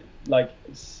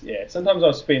sometimes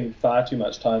I spend far too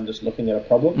much time just looking at a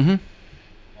problem.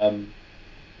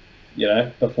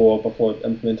 Before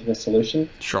implementing a solution.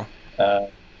 Sure.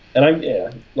 And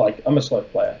I'm a slow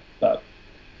player, but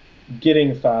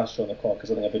getting faster on the clock is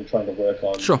something I've been trying to work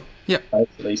on. Sure. Yeah. At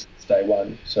least since day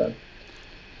one. So.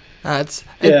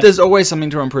 There's always something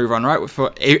to improve on, right?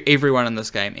 For everyone in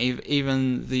this game,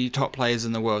 even the top players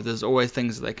in the world, there's always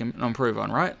things that they can improve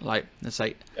on, right? Like, let's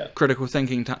say, critical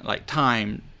thinking, like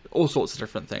time, all sorts of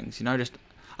different things. Just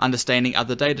understanding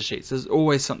other data sheets. There's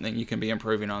always something you can be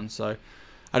improving on. So,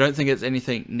 I don't think it's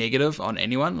anything negative on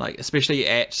anyone. Like, especially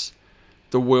at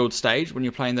the world stage when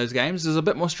you're playing those games, there's a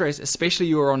bit more stress, especially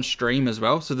you're on stream as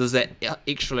well, so there's that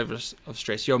extra level of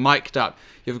stress. You're mic'd up,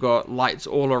 you've got lights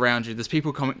all around you, there's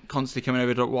people constantly coming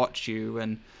over to watch you,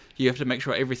 and you have to make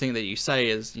sure everything that you say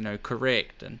is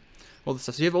correct and all this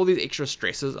stuff. So you have all these extra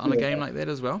stresses on a game like that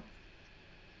as well.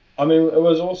 I mean, it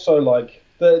was also like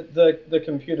the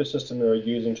computer system we were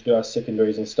using to do our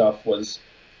secondaries and stuff was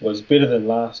better than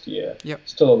last year.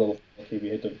 Still a little funky, we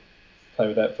had to play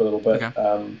with that for a little bit.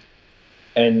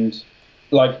 And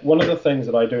like one of the things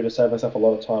that I do to save myself a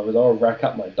lot of time is I'll rack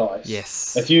up my dice.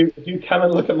 Yes. If you come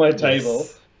and look at my table,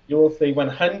 you will see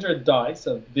 100 dice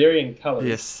of varying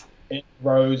colors in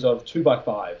rows of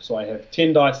 2x5. So I have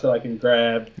 10 dice that I can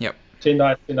grab. 10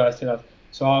 dice, 10 dice, 10 dice.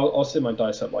 So I'll set my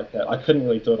dice up like that. I couldn't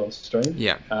really do it on stream.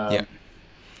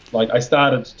 Like I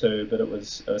started to, but it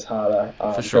was harder.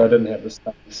 For sure. So I didn't have the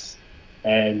space.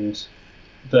 And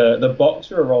the box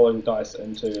we were rolling dice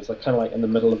into is like kind of like in the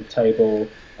middle of the table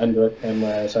under a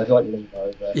camera, so I had to like lean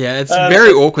over. Yeah, it's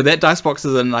very awkward. That dice box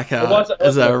is in like a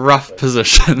rough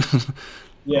position.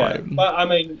 But I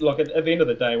mean, look, at the end of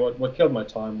the day, what killed my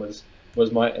time was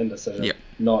my indecision.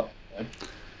 Not.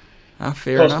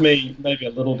 Fair enough. Cost me maybe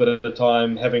a little bit of the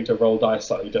time having to roll dice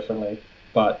slightly differently,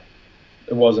 but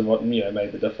it wasn't what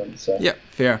made the difference. So.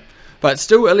 Fair. But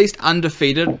still, at least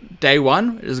undefeated day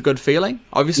one is a good feeling.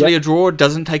 Obviously, a draw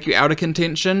doesn't take you out of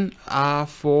contention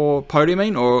for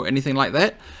podiuming or anything like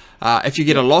that. If you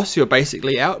get a loss, you're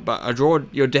basically out. But a draw,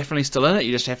 you're definitely still in it.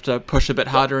 You just have to push a bit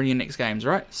harder in your next games,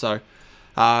 right? So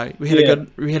we had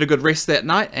a good rest that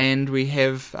night, and we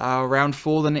have round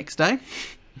 4 the next day.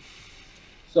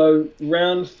 So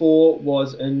round 4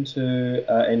 was into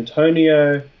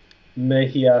Antonio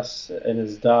Mejias in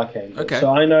his Dark Angel.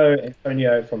 So I know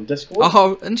Antonio from Discord.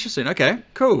 Oh, interesting. Okay,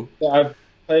 cool. So I've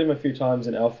played him a few times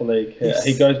in Alpha League.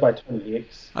 He goes by Tony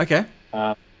X. Okay.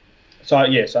 So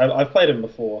I've played him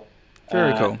before.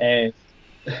 Very cool. And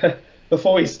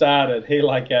before we started, he's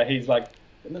like,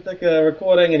 "Can I take a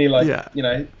recording?" And he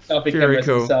selfie cameras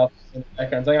himself in the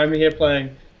background, saying, "I'm here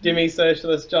playing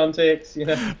Demi-Socialist Jonty X."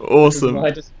 Awesome.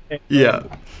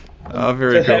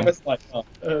 Very cool. It's like,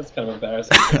 it's kind of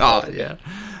embarrassing.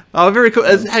 Very cool.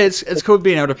 It's cool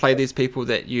being able to play these people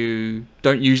that you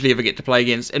don't usually ever get to play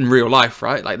against in real life,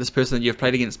 right? Like this person that you've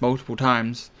played against multiple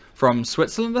times from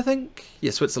Switzerland, I think.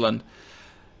 Yeah, Switzerland.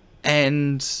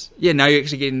 And now you're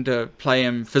actually getting to play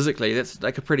him physically. That's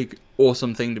like a pretty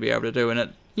awesome thing to be able to do.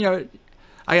 And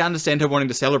I understand her wanting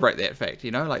to celebrate that fact.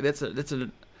 Like that's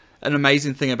an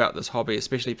amazing thing about this hobby,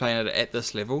 especially playing it at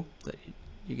this level. That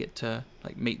you get to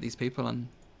like meet these people and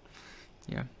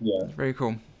it's very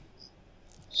cool.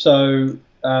 So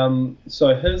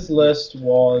his list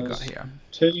was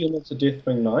 2 units of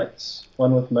Deathwing Knights,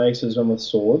 one with maces, one with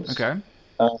swords. Okay.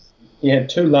 He had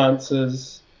 2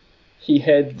 lances. He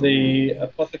had the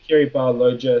Apothecary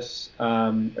Biologist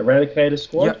Eradicator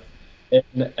squad in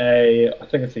I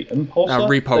think it's the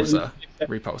Impulsor.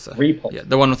 Repulsor. Yeah,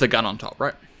 the one with the gun on top,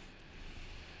 right?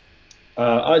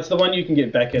 It's the one you can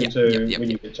get back into when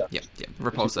you get charged.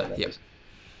 Repulsor.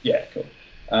 Yeah, cool.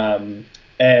 And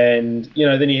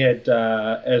then he had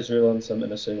Azrael and some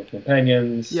Inner Circle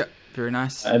companions. Yep, very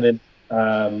nice. And then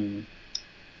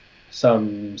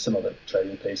some other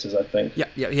trading pieces, I think. Yeah.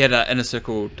 He had an Inner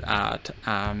Circle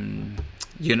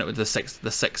unit with the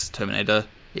six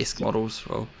Terminator-esque models.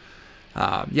 Well,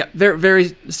 very very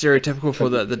stereotypical for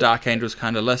the Dark Angels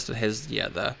kind of list. It has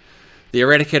the the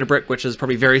Eradicator brick, which is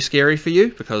probably very scary for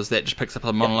you because that just picks up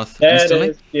a monolith that instantly.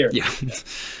 Is scary.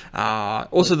 Yeah.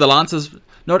 Also, the Lancers,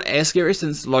 not as scary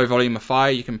since low volume of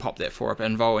fire. You can pop that 4-up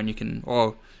invul, and you can,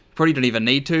 well, probably don't even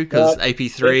need to because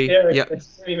AP3. Yep.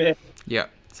 Yeah.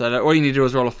 So all you need to do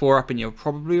is roll a 4-up, and you're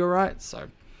probably all right. So.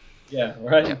 Yeah.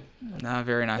 Right. Yep. No,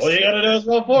 very nice. All you gotta do is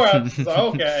roll 4-ups.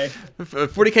 So okay.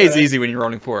 40k is easy when you're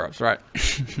rolling 4-ups, right?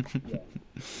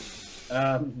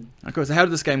 Okay, so how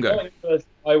did this game go?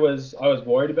 I was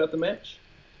worried about the match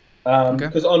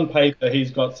because on paper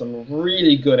he's got some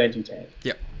really good anti-tank.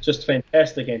 Yep. Just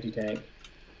fantastic anti-tank,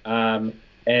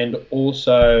 and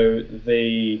also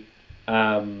the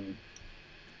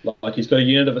like he's got a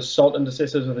unit of assault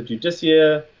intercessors with a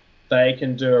Judiciaire. They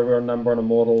can do a real number on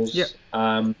immortals. Yep.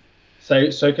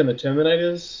 So can the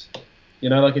Terminators. You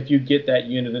know, like if you get that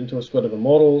unit into a squad of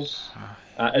immortals,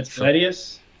 it's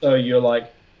Gladius, so you're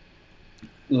like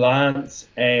Lance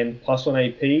and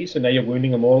 +1 AP, so now you're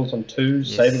wounding immortals on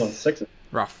 2s, saving on 6s.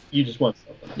 Rough. You just won't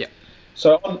stop them. Yeah.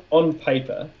 So on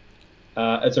paper,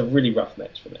 it's a really rough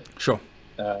match for me. Sure.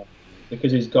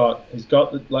 Because he's got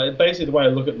like basically the way I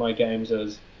look at my games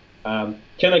is, can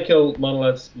I kill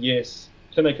monoliths? Yes.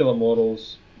 Can I kill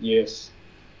immortals? Yes.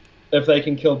 If they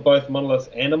can kill both monoliths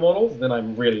and immortals, then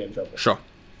I'm really in trouble. Sure.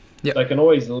 Yep. So I can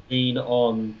always lean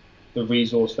on the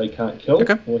resource they can't kill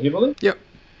more heavily. Yep.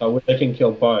 But when they can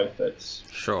kill both, it's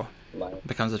lame.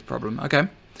 Becomes a problem. Okay.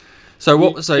 So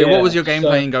what was your game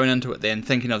plan going into it then?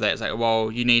 Thinking of that, it's like,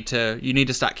 well, you need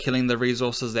to start killing the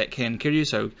resources that can kill you.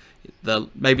 So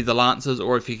maybe the Lancers,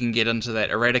 or if you can get into that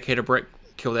Eradicator brick,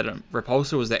 kill that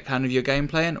Repulsor. Was that kind of your game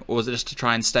plan, or was it just to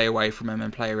try and stay away from him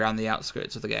and play around the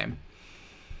outskirts of the game?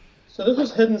 So this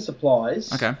was hidden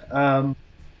supplies. Okay. I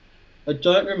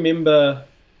don't remember.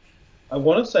 I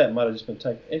want to say it might have just been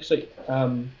taken. Actually,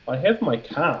 I have my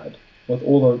card with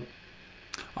all the.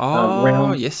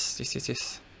 Rounds.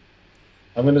 Yes.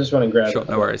 I'm going to just run and grab it. Sure,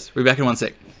 no worries. We'll be back in 1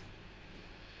 sec.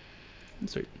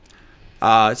 Sweet.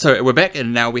 So we're back,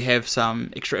 and now we have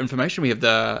some extra information. We have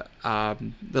the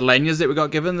lanyards that we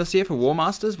got given this year for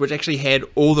Warmasters, which actually had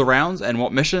all the rounds and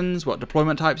what missions, what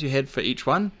deployment types you had for each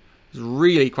one. It was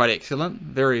really quite excellent.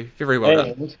 Very, very well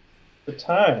done. The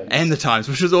times,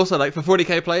 which was also, like, for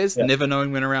 40k players, never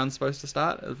knowing when a round's supposed to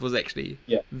start, it was actually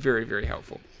very, very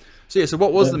helpful. So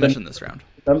what was the mission this round?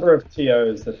 The number of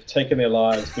TOs that have taken their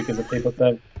lives because of people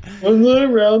saying, when's the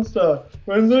round start?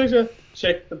 When's the next round?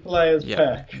 Check the player's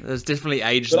pack. There's definitely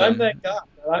aged but them. I'm that guy.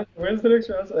 Right? When's the next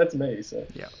round start? That's me. So.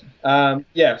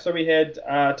 Yeah. So we had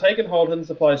take and hold, hidden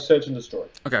supplies, search and destroy.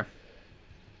 Okay.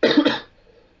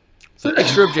 So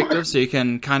extra objectives, so you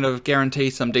can kind of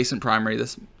guarantee some decent primary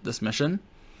this mission.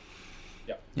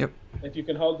 Yep. If you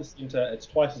can hold the center, it's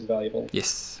twice as valuable.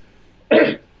 Yes.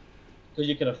 Because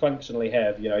you can functionally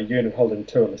have, a unit holding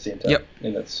 2 in the center. Yep.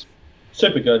 And it's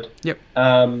super good. Yep.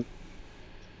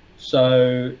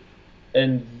 So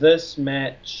in this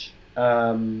match, what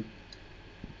was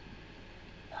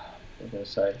I going to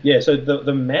say? Yeah, so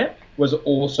the map was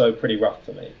also pretty rough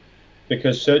for me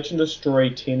because search and destroy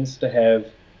tends to have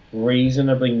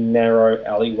reasonably narrow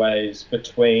alleyways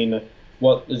between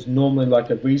what is normally like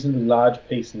a reasonably large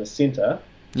piece in the center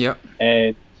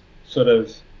and sort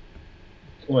of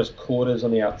almost quarters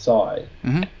on the outside.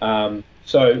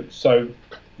 So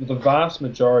the vast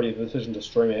majority of the decision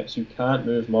destroy maps, you can't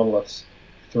move monoliths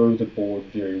through the board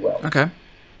very well. Okay.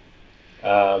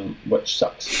 Which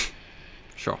sucks.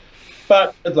 Sure.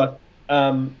 But it's like,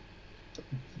 so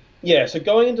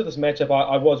going into this matchup,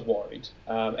 I was worried,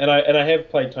 and I have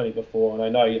played Tony before, and I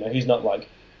know he's not like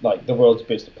the world's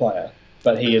best player,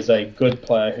 but he is a good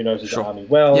player who knows his army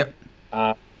well. Yep.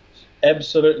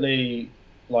 Absolutely,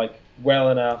 well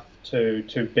enough to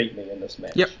beat me in this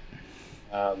match. Yep.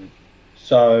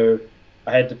 So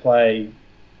I had to play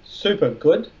super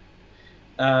good,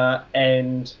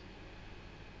 and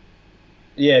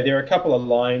there are a couple of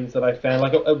lines that I found.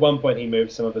 Like at one point, he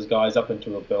moved some of his guys up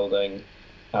into a building,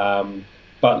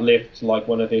 but left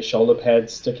one of their shoulder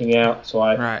pads sticking out. So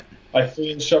I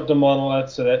free and shopped a monolith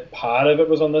so that part of it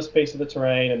was on this piece of the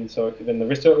terrain, and so then the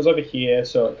rest of it was over here,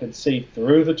 so it could see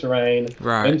through the terrain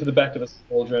into the back of the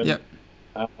cauldron. Yep.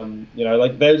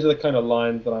 Those are the kind of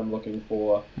lines that I'm looking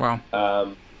for. Wow.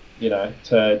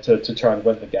 To try and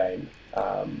win the game.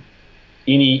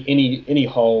 Any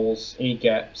holes, any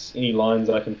gaps, any lines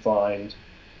I can find,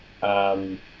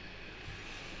 and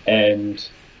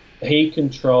he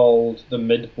controlled the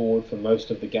mid board for most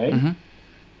of the game.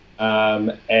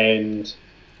 And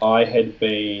I had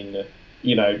been,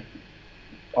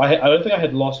 I don't think I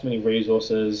had lost many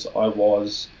resources. I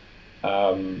was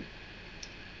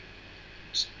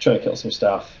just trying to kill some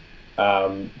stuff,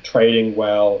 trading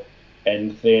well,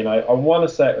 And then I want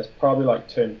to say it was probably like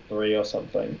turn 3 or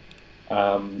something.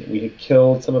 We had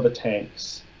killed some of the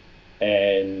tanks,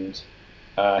 and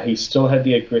he still had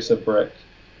the aggressive brick.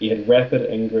 He had rapid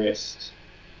ingressed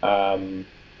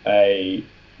a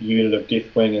unit of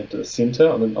Deathwing into the center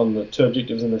on the 2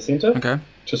 objectives in the center. Okay.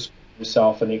 To score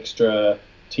himself an extra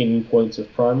 10 points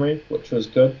of primary, which was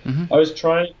good. Mm-hmm. I was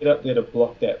trying to get up there to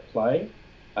block that play,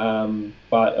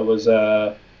 but it was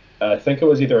I think it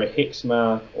was either a hex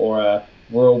mark or a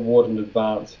Royal Warden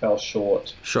advance fell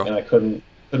short. Sure. And I couldn't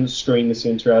screen the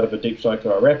center out of a deep strike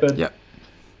or a rapid. Yep.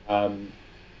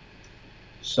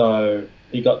 So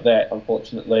he got that,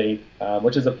 unfortunately,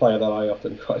 which is a play that I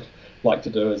often quite like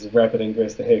to do, is rapid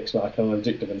ingress the hex mark on an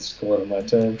objective and score it on my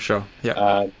turn. Sure.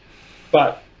 Yeah.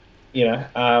 But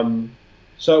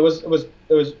so it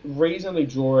was reasonably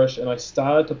drawish, and I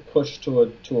started to push to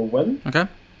a win. Okay.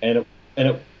 And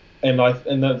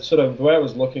the sort of the way I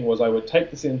was looking was I would take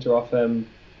the center off him.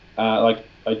 I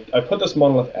put this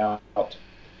monolith out.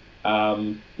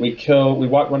 We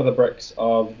wiped one of the bricks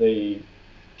of the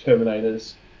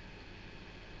Terminators,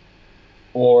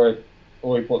 or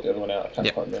we brought the other one out. I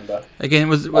can't quite remember. Again,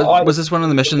 was this one of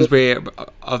the missions where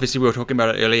obviously we were talking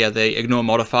about it earlier? The ignore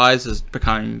modifiers is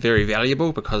becoming very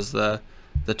valuable because the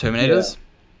Terminators.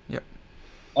 Yeah.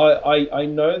 Yep. I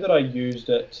know that I used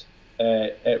it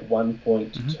at one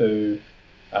point to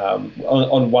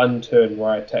on one turn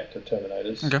where I attacked the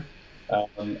Terminators. Okay.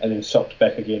 And then stopped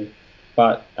back again.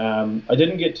 But I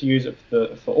didn't get to use it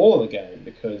for all of the game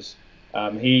because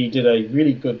he did a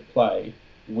really good play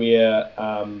where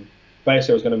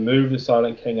basically I was going to move the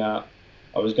Silent King up.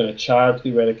 I was going to charge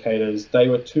the Eradicators. They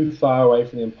were too far away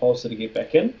from the Impulsor to get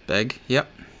back in. Big, yep.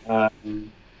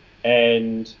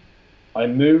 And I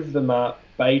moved them up,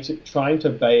 trying to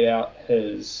bait out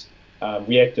his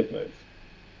reactive move.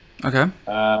 Okay.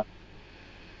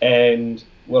 And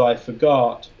what I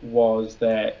forgot was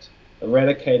that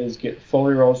Eradicators get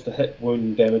fully rolls to hit, wound,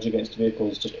 and damage against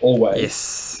vehicles just always.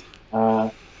 Yes.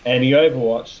 And he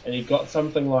overwatched, and he got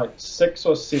something like 6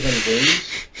 or 7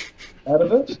 wounds out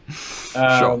of it.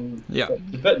 Sure. Yeah.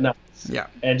 It's a bit nuts. Yeah.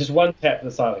 And just one tap for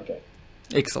the Silent King.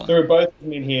 Excellent. Threw both of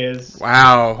them in his.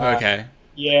 Wow. Okay.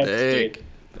 Yeah. Big.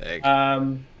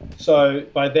 So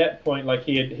by that point, like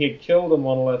he had killed a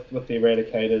monolith with the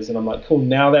Eradicators, and I'm like, cool.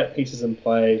 Now that piece is in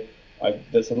play.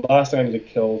 That's the last thing I need to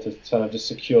kill to kind of just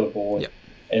secure the board. Yep.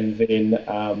 And then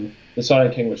the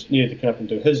Silent King, which needed to come up and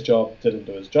do his job, didn't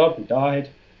do his job. He died.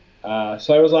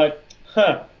 So I was like,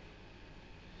 huh.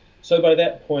 So by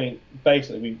that point,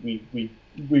 basically,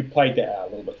 we played that out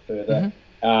a little bit further,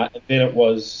 and then it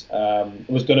was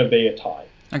going to be a tie.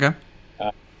 Okay.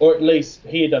 Or at least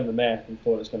he had done the math and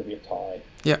thought it was going to be a tie.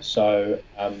 Yeah. So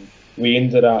we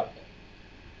ended up.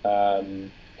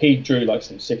 He drew like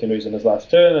some secondaries in his last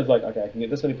turn. I was like, okay, I can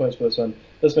get this many points for this one,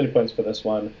 this many points for this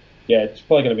one. Yeah, it's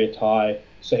probably going to be a tie.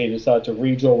 So he decided to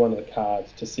redraw one of the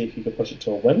cards to see if he could push it to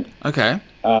a win. Okay.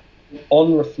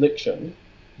 On reflection,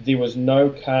 there was no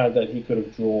card that he could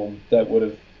have drawn that would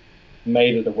have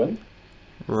made it a win.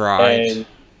 Right. And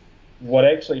what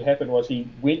actually happened was he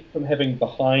went from having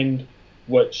behind,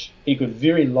 which he could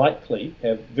very likely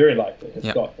have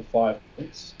got for 5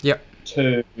 points,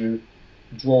 to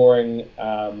drawing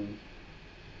an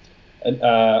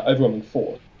overwhelming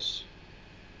force,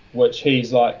 which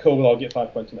he's like, cool, well, I'll get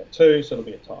 5 points on that too, so it'll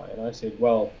be a tie. And I said,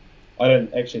 well, I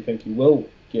don't actually think you will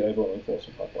get overwhelming force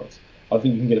for 5 points. I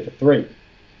think you can get it for 3.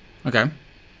 Okay.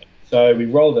 So we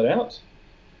rolled it out,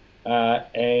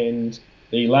 and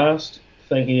the last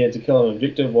thing he had to kill on an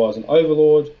objective was an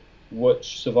Overlord,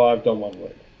 which survived on 1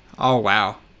 wound. Oh,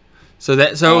 wow. So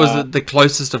it was the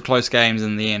closest of close games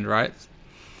in the end, right?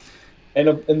 And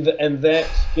that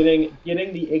getting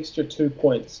the extra 2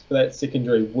 points for that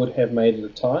secondary would have made it a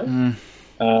tie.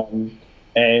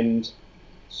 And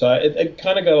so it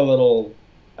kind of got a little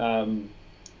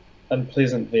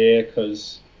unpleasant there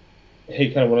because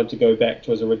he kind of wanted to go back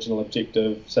to his original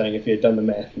objective, saying if he had done the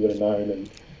math, he would have known. And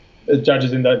the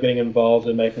judges ended up getting involved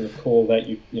and making a call that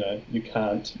you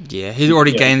can't. Yeah, he's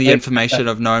already gained the information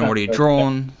of knowing what he'd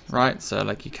drawn, right? So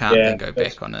like you can't then go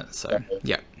back on it. So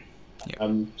yeah.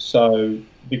 So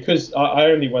because I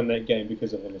only won that game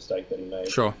because of the mistake that he made.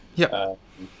 Sure. Yep.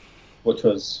 Which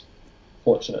was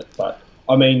fortunate, but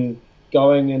I mean,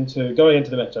 going into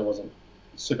the match, I wasn't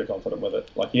super confident with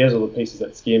it. Like he has all the pieces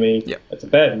that scare me. Yep. It's a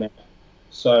bad match.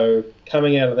 So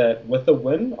coming out of that with a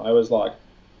win, I was like,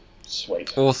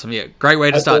 sweet. Awesome. Yeah. Great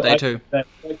way to start day 2. That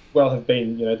might well have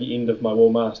been, the end of my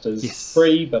Warmasters. Yes.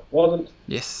 Free, but wasn't.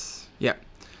 Yes. Yeah.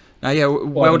 No, yeah,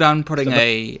 well done putting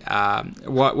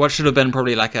what should have been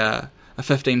probably like a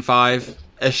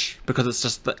 15-5-ish, because it's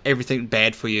just everything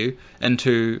bad for you,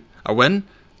 into a win.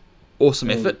 Awesome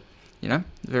effort. You know,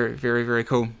 very, very, very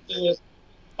cool. Yeah.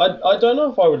 I don't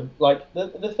know if I would like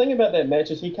the thing about that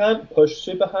match is he can't push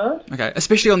super hard. Okay,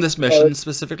 especially on this mission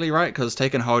specifically, right? Because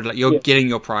take and hold, like you're Yeah. getting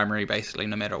your primary basically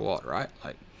no matter what, right?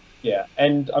 Like. Yeah,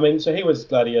 and I mean, so he was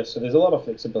Gladius, so there's a lot of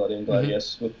flexibility in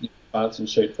Gladius with advance and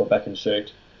shoot, fall back and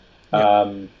shoot.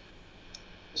 Yep.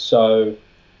 So,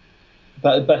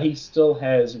 but he still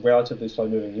has relatively slow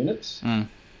moving units. And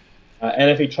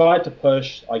if he tried to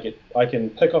push, I can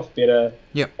pick off better.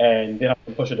 Yep. And then I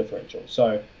can push a differential.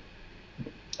 So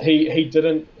he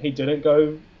didn't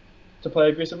go to play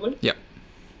aggressively. Yep.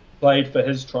 Played for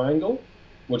his triangle,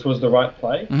 which was the right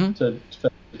play to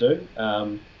do.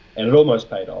 And it almost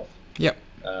paid off. Yep.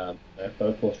 But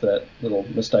of course, for that little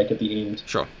mistake at the end.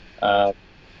 Sure.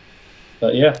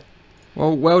 But yeah.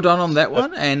 Well done on that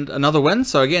one, and another win.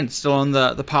 So again, still on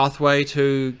the pathway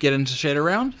to get into Shadow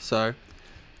Round. So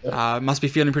must be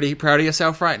feeling pretty proud of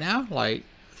yourself right now. Like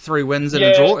 3 wins and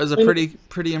a draw is a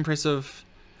pretty impressive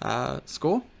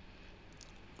score.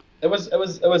 It was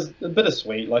a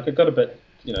bittersweet. Like it got a bit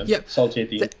salty at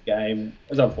the end of the game. It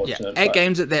was unfortunate. Yeah, at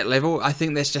games at that level, I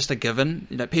think that's just a given.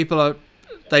 You know, people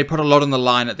they put a lot on the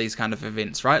line at these kind of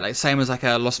events, right? Like same as like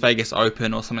a Las Vegas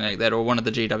Open or something like that, or one of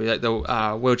the GW, like the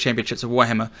World Championships of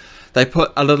Warhammer. They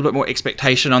put a little bit more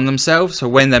expectation on themselves, so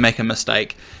when they make a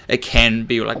mistake, it can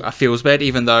be like a feels bad,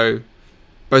 even though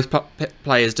both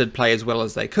players did play as well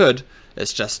as they could.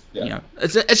 It's just you know,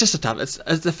 it's just a tough.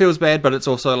 It feels bad, but it's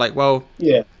also like, well,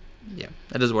 yeah,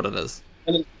 it is what it is.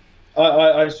 And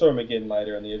I saw him again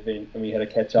later in the event, and we had a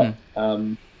catch up.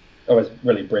 It was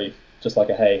really brief. Just like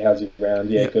a hey, how's your round?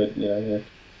 Yeah, good. You know,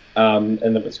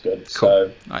 and it was good. Cool.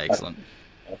 So excellent.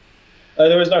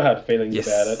 There was no hard feelings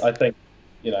about it. I think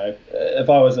if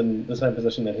I was in the same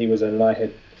position that he was in,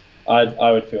 and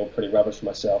I would feel pretty rubbish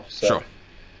myself. So. Sure.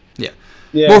 Yeah.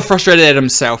 More frustrated at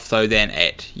himself though than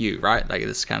at you, right? Like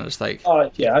it's kind of just like. Oh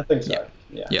yeah, I think so.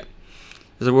 Yeah.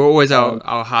 Because we're always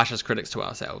our harshest critics to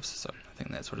ourselves, so I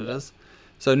think that's what it is.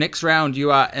 So next round,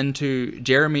 you are into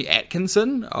Jeremy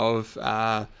Atkinson of.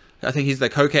 I think he's the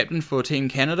co-captain for Team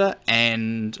Canada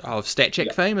and of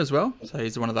StatCheck fame as well. So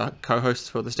he's one of the co-hosts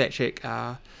for the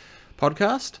StatCheck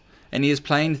podcast. And he is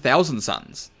playing Thousand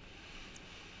Suns.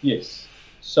 Yes.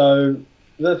 So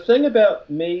the thing about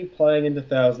me playing into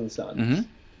Thousand Suns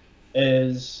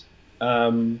is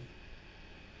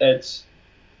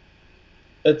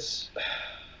it's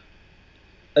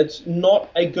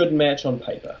not a good match on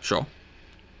paper. Sure.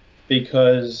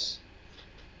 Because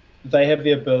they have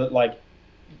the ability, like,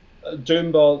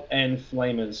 Doombolt and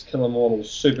Flamers kill immortals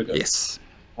super good. Yes.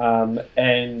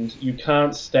 And you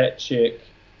can't stat check,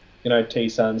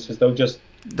 T-Suns because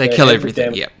they kill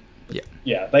everything.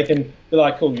 Yeah, they can be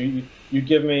like, cool, you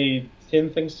give me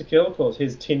 10 things to kill, cool,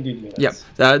 here's 10 dead units.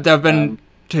 Yep. They've been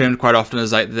termed quite often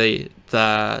as like the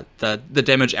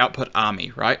damage output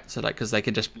army, right? So like because they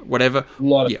can just whatever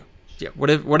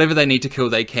they need to kill,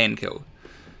 they can kill.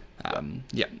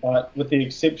 With the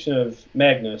exception of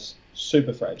Magnus,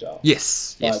 super fragile.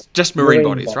 Yes. Just marine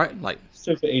bodies, right? Like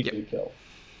super easy to kill.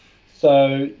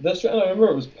 So this round, I remember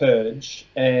it was Purge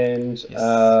and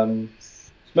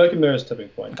Smoke and Mirror's tipping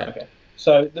point. Okay.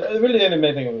 So really the only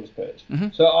main thing was Purge.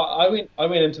 So I went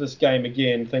into this game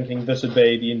again thinking this would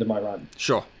be the end of my run.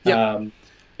 Sure. Yeah.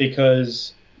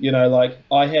 Because I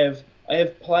have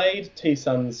played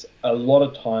T-Suns a lot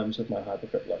of times with my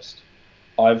Hypercrypt list.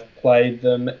 I've played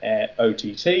them at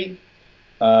OTT,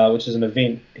 which is an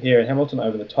event here in Hamilton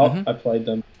over the top. I played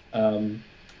them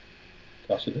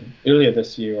earlier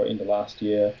this year or end of last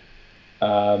year.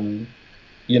 I've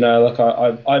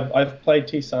played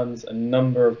T-Suns a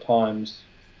number of times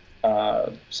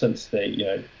since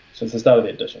the start of the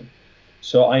edition,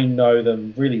 so I know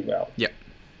them really well. Yeah.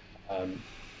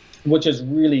 Which is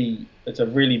it's a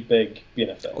really big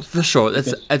benefit. For sure.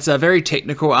 It's a very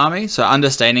technical army, so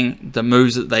understanding the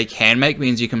moves that they can make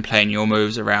means you can plan your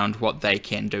moves around what they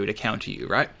can do to counter you,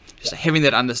 right? Just having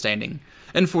that understanding.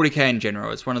 In 40k in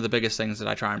general, it's one of the biggest things that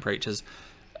I try and preach is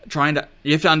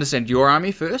you have to understand your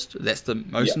army first. That's the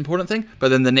most important thing. But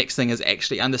then the next thing is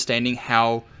actually understanding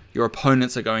how your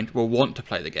opponents will want to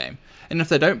play the game. And if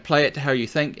they don't play it to how you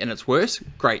think and it's worse,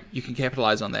 great, you can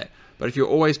capitalize on that. But if you're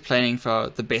always planning for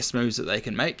the best moves that they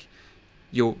can make,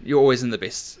 you're always in the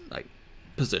best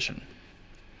position.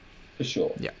 For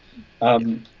sure. Yeah.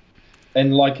 And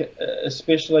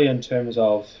especially in terms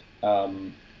of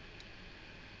the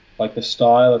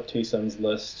style of T-Sun's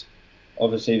list.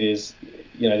 Obviously, there's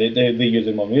they're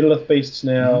using more Mutalith beasts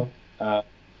now.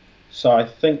 So I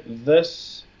think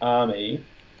this army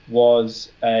was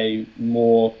a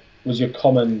more was your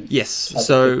common. Yes.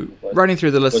 So running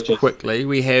through the list quickly,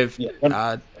 we have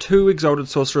 2 Exalted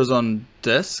Sorcerers on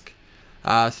disc,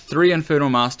 3 Infernal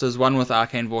Masters, 1 with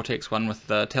Arcane Vortex, 1 with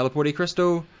the Teleporty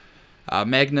Crystal,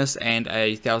 Magnus, and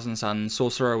a Thousand Sun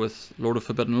Sorcerer with Lord of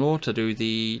Forbidden Lore to do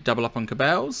the double up on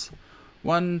Cabals.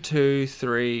 1, 2,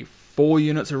 3, 4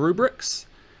 units of Rubrics,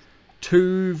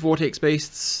 2 Vortex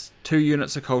Beasts, 2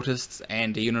 units of Cultists,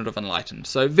 and a unit of Enlightened.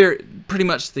 So pretty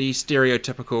much the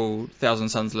stereotypical Thousand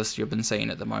Suns list you've been seeing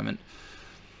at the moment.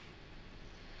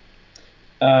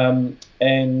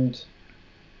 And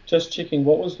just checking,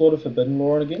 what was Lord of Forbidden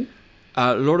Lore on again?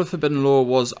 Lord of Forbidden Lore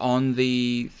was on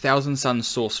the Thousand Sun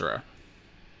Sorcerer.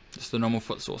 Just the normal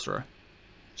foot sorcerer.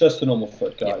 Just the normal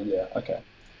foot guy, yeah. Okay.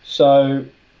 So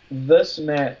this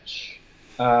match,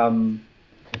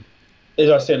 as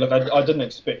I said, look, I didn't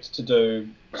expect to do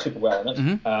super well in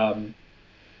it.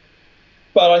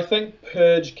 But I think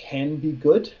Purge can be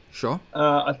good. Sure.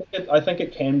 I think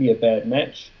it can be a bad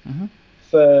match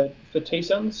for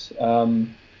T-Suns.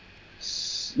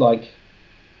 Like,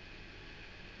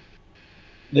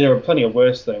 there are plenty of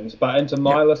worse things, but into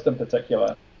my list in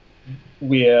particular,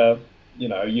 where, you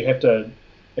know, you have to,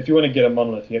 if you want to get a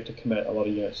monolith, you have to commit a lot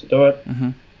of units to do it.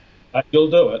 You'll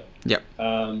do it.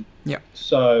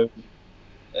 So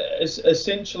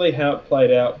essentially how it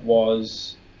played out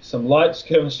was some light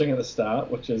skirmishing at the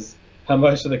start, which is how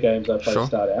most of the games I play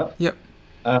start out. He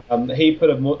put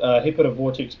a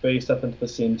Vortex Beast up into the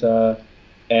center,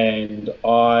 and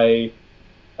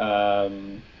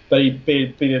but he'd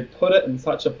put it in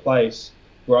such a place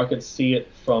where I could see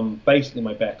it from basically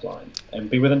my back line and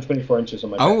be within 24 inches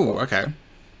of my back line. Oh, okay.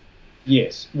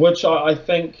 Yes, which I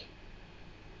think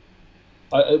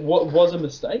was a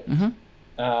mistake,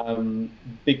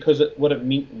 because what it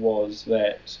meant was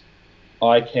that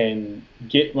I can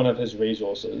get one of his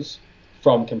resources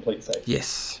from complete safety.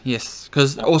 Yes,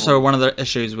 because also one of the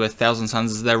issues with Thousand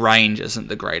Suns is their range isn't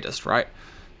the greatest, right?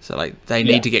 So like they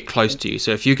need to get close to you.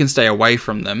 So if you can stay away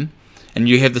from them, and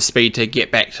you have the speed to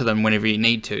get back to them whenever you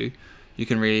need to, you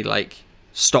can really like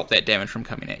stop that damage from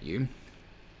coming at you.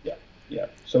 Yeah.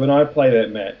 So when I play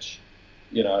that match,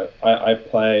 you know, I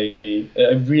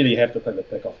really have to play the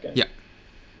pick-off game.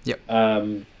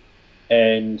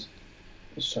 And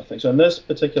so in this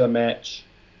particular match,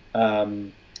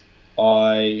 so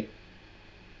I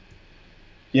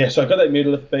got that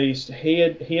Mutolith Beast. He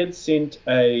had sent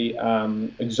a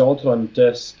Exalted on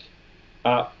disc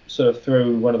up sort of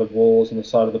through one of the walls on the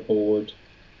side of the board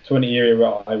to an area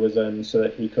where I was in, so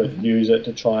that he could use it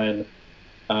to try and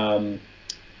I'm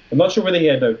not sure whether he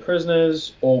had no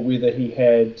prisoners or whether he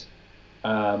had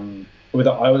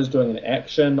whether I was doing an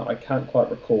action. I can't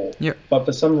quite recall. But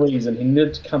for some reason he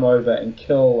needed to come over and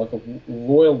kill like a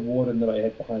Royal Warden that I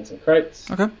had behind some crates.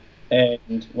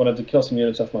 And wanted to kill some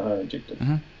units off my home objective.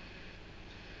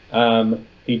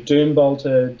 He Doom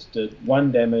Bolted, did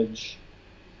 1 damage,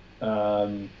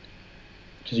 because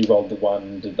he rolled the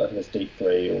 1, did I think it's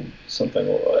D3 or something,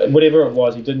 or whatever it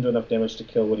was. He didn't do enough damage to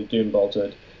kill what he Doom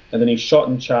Bolted, and then he shot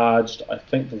and charged, I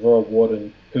think, the Royal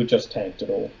Warden, who just tanked it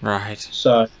all. Right.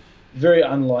 So very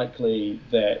unlikely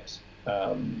that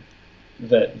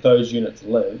that those units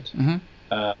lived.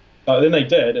 But then they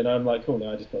did, and I'm like, cool,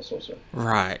 now I just got a sorcerer.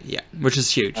 Right, yeah, which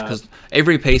is huge, because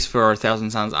every piece for a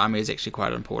Thousand Suns army is actually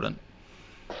quite important.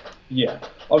 Yeah,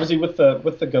 obviously with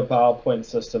the Cabal point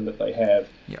system that they have,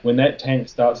 when that tank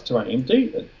starts to run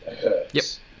empty, it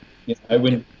hurts. You know,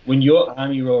 when your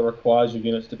army rule requires your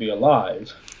units to be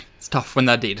alive, it's tough when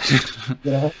they're dead.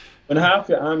 You know, when half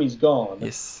your army's gone,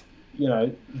 you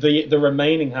know, the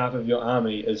remaining half of your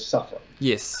army is suffering.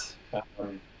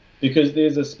 Because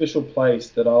there's a special place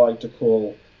that I like to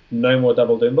call no more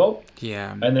double Doom Bolt.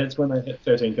 And that's when they hit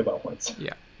 13 Cabal points.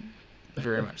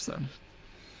 Very much so.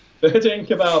 13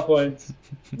 Cabal points,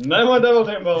 no more double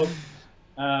Doom Bolt.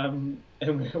 And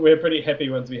we're pretty happy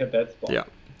once we hit that spot.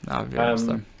 Very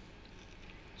much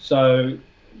so.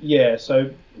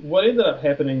 So what ended up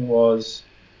happening was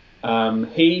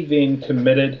he then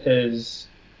committed his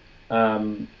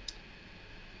Umbrellific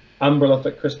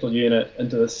Crystal unit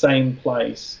into the same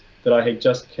place that I had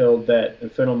just killed that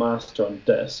Infernal Master on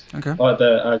disc,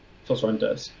 the Sorcerer on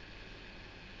disc,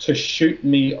 to shoot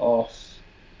me off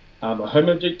a home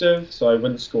objective, so I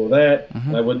wouldn't score that,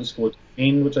 and I wouldn't score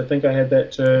 10, which I think I had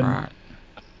that turn.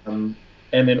 And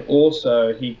then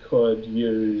also he could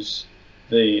use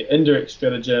the indirect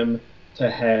stratagem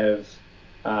to have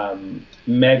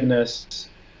Magnus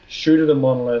shoot at a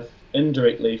monolith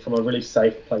indirectly from a really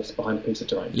safe place behind a piece of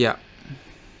terrain.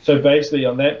 So basically,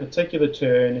 on that particular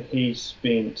turn, he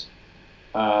spent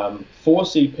 4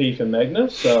 CP for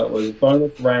Magnus, so it was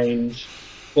bonus range,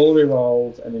 full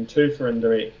rerolls, and then 2 for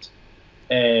indirect.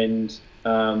 And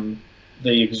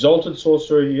the Exalted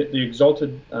Sorcerer,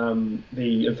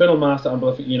 the Infernal Master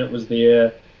Unprolific unit was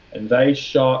there, and they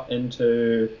shot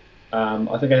into,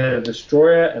 I think I had a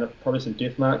Destroyer and probably some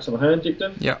death marks on the home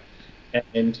objective. Yeah.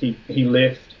 And he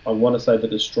left, I want to say, the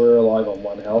Destroyer alive on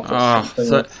 1 health or something.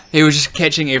 So he was just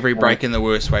catching every break in the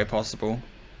worst way possible.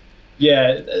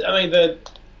 Yeah, I mean,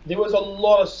 there was a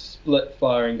lot of split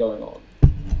firing going on.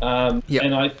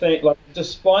 And I think, like,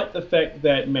 despite the fact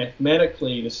that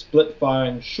mathematically the split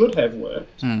firing should have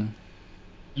worked,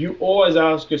 you always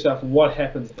ask yourself, what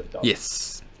happens if it doesn't?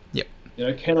 Yes. Yep. You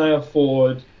know, can I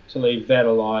afford to leave that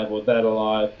alive or that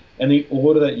alive? And the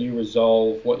order that you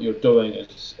resolve what you're doing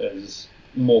is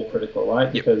more critical,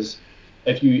 right? Yep. Because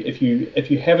if you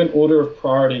have an order of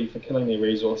priority for killing their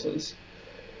resources,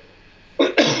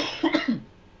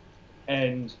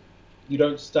 and you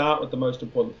don't start with the most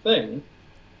important thing,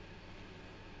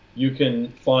 you can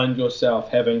find yourself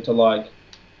having to,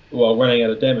 running out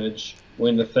of damage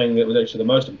when the thing that was actually the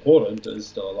most important is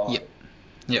still alive.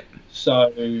 Yep.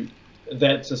 So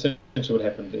that's essentially what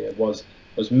happened there. Was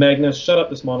Magnus shut up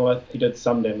this monolith? He did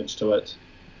some damage to it,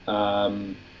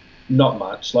 not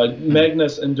much. Like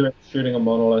Magnus indirect shooting a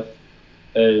monolith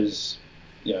is,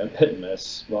 hit and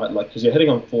miss, right? Like, because you're hitting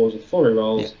on 4s with 4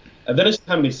 rerolls, and then it's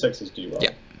how many 6s do you roll?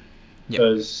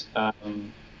 Because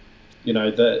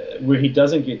where he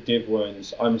doesn't get dev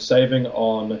wounds, I'm saving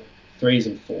on 3s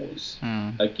and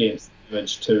 4s against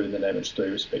damage 2 and the damage 3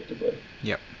 respectively.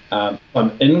 I'm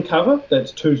in cover,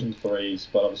 that's 2s and 3s,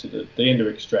 but obviously the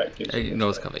indirect strat gives you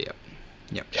nose cover.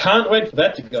 Can't wait for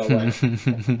that to go away.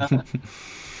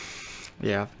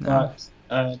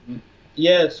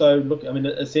 So look, I mean,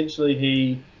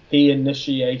 essentially he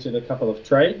initiated a couple of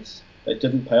trades that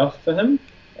didn't pay off for him,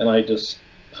 and I just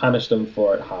punished him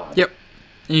for it hard.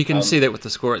 And you can see that with the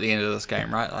score at the end of this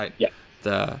game, right? Like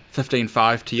the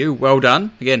 15-5 to you. Well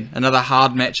done. Again, another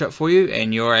hard matchup for you,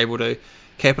 and you're able to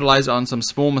capitalize on some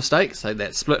small mistakes, like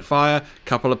that split fire, a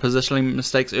couple of positioning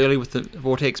mistakes early with the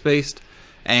Vortex Beast,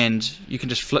 and you can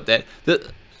just flip that. The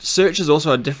search is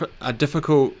also a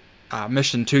difficult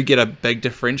mission to get a big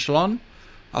differential on,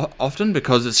 often,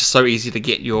 because it's just so easy to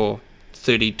get your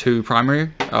 32 primary,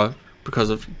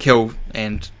 because of kill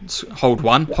and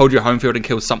hold your home field and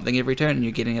kill something every turn, and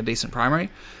you're getting a decent primary.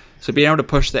 So being able to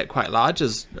push that quite large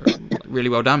is really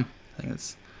well done. I think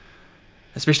it's,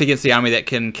 especially against the army that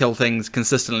can kill things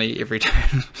consistently every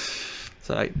turn.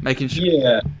 So like, making sure.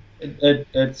 Yeah, it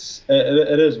is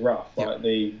rough. Like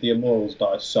the Immortals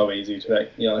die so easy to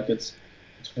act. It's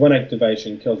one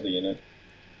activation kills the unit.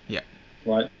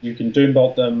 Right. You can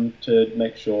Doombolt them to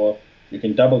make sure. You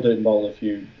can double Doombolt if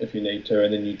you need to,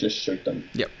 and then you just shoot them.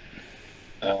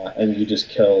 And you just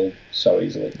kill so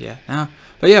easily.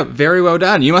 But yeah, very well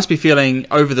done. You must be feeling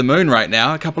over the moon right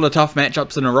now. A couple of tough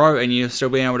matchups in a row, and you're still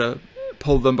being able to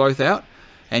pull them both out.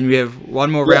 And you have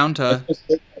one more round to.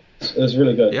 It was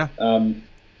really good. And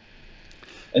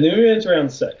then we went into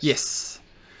round 6. Yes.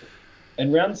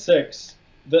 In round 6,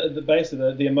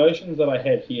 the emotions that I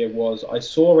had here was I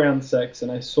saw round 6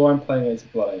 and I saw him playing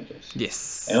against Blood Angels.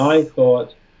 Yes. And I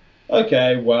thought,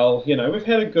 okay, well, we've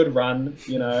had a good run.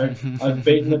 I've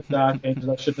beaten the Dark Angels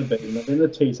I shouldn't have beaten. I've beaten the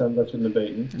T-Suns I shouldn't have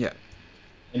beaten.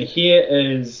 And here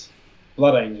is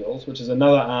Blood Angels, which is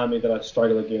another army that I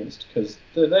struggle against because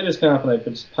they just come up and they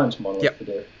just punch monolith to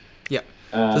death.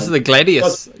 This is the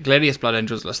Gladius Blood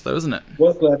Angels list, though, isn't it?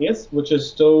 Was Gladius, which is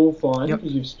still fine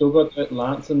because you've still got that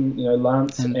Lance and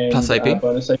plus AP.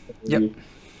 Bonus AP.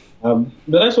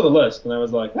 But I saw the list and I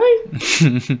was like,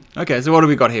 hey. Okay, so what have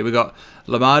we got here? We got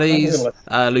Lamades,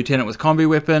 Lieutenant with combi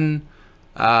weapon,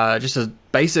 just a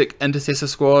basic intercessor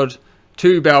squad,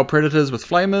 2 Bow Predators with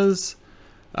flamers,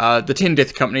 the 10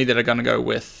 Death Company that are going to go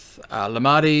with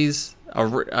Lamades,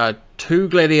 2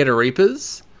 Gladiator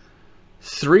Reapers,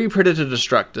 3 Predator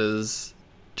Destructors,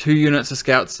 2 units of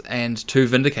Scouts, and 2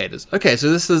 Vindicators. Okay,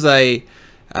 so this is an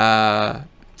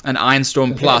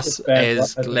Ironstorm plus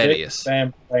as Gladius.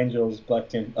 Angels, Black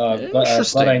Team.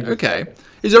 Interesting. Okay.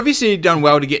 He's obviously done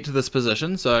well to get to this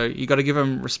position, so you got to give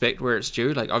him respect where it's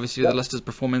due. Like, obviously the list is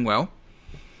performing well.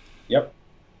 Yep.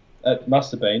 It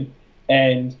must have been.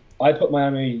 And I put my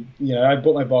army, I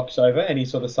brought my box over, and he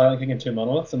saw the Silent King and 2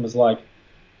 monoliths and was like,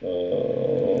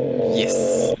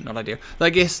 yes, not ideal.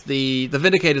 I guess the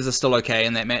Vindicators are still okay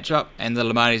in that matchup, and the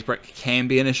Lamades brick can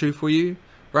be an issue for you,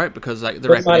 right? Because like the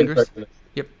rapid ingress.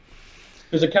 Yep.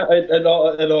 Because it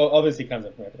obviously comes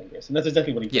in from rapid ingress, and that's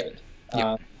exactly what he did.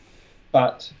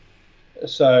 But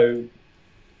so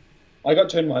I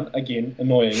got turn 1 again,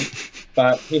 annoying,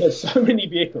 but he has so many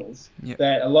vehicles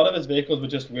that a lot of his vehicles were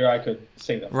just where I could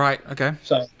see them. Right. Okay.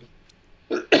 So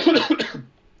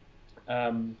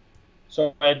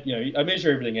So I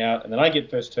measure everything out, and then I get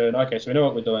first turn. Okay, so we know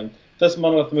what we're doing. This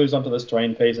monolith moves onto this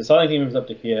terrain piece. The Silent King moves up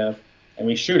to here, and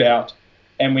we shoot out,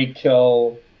 and we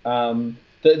kill.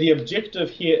 The objective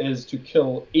here is to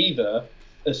kill either,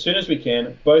 as soon as we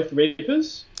can, both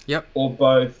Reapers, yep, or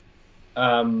both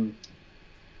the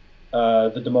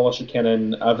Demolisher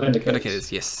Cannon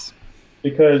Vindicators. Yes.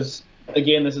 Because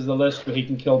again, this is a list where he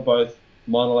can kill both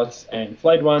monoliths and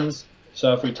flayed ones.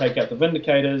 So if we take out the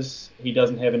Vindicators, he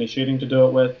doesn't have any shooting to do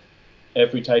it with.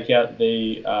 If we take out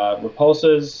the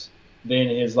Repulsors, then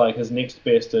his next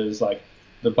best is like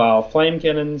the Baal Flame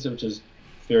Cannons, which is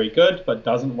very good, but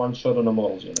doesn't one-shot on a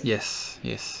models unit. Yes.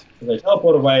 So they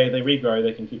teleport away, they regrow,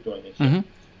 they can keep doing their shit.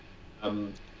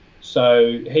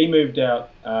 So he moved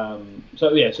out.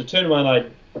 So turn one, I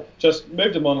just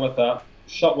moved a monolith up,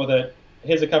 shot with it.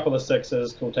 Here's a couple of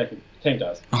sixes. Cool, tank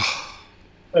dies.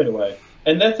 Straight away.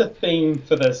 And that's a theme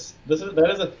for this. That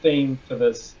is a theme for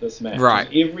this match. Right.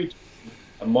 Every time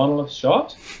a monolith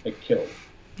shot, it killed.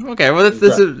 Okay, well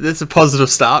that's a positive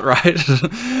start, right?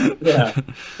 Yeah.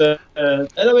 So, and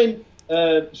I mean,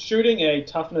 shooting a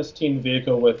toughness 10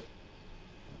 vehicle with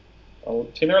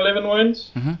 10 or 11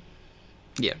 wounds.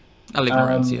 Yeah, 11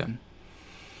 wounds. Yeah.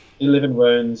 11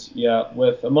 wounds. Yeah,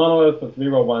 with a monolith with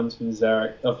reroll ones from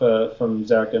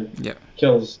Zarakin. Yeah.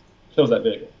 Kills that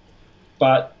vehicle,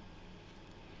 but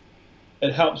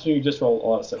it helps when you just roll a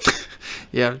lot of sixes.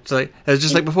 Yeah, it's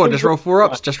just like before. Just roll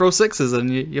 4-ups, just roll 6s, and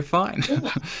you're fine.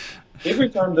 Every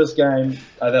time this game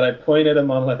that I point at a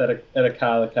monolith at a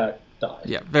car, the car dies.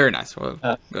 Yeah, very nice. Well,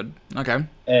 good. Okay.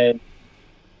 And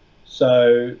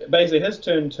so basically, his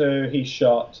turn 2, he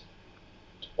shot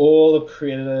all the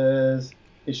predators.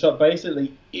 He shot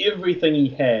basically everything he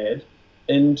had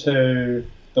into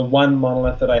the one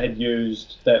monolith that I had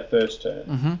used that first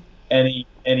turn, and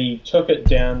he took it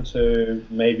down to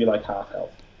maybe like half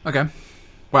health. Okay.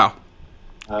 Wow.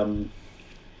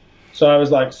 So I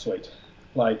was like, sweet.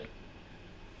 Like,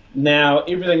 now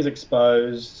everything's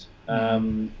exposed.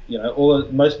 Most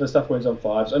of the stuff went on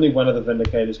 5s. Only one of the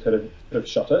Vindicators could have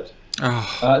shot it.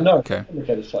 No, okay.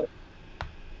 Vindicators shot it.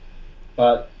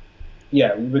 But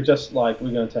yeah, we were just like,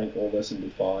 we're going to tank all this and be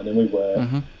fine, and we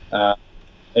were.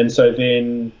 And so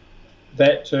then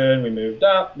that turn we moved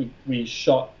up. We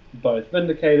shot both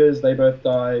Vindicators. They both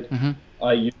died.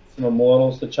 I used some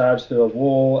Immortals to charge through a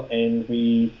wall, and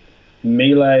we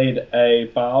meleeed a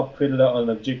Baal Predator on an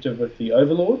objective with the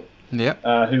Overlord, who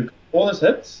got all his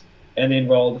hits, and then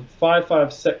rolled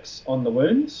 5/5/6 on the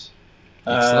wounds.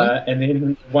 And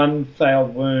then one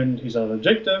failed wound, who's on an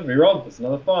objective, rerolled, that's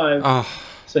another 5.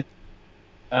 So,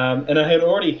 and I had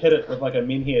already hit it with like a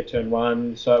Menhir turn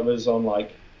 1, so it was on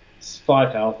like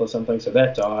 5 health or something, so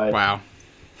that died. Wow.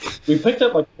 We picked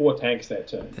up like 4 tanks that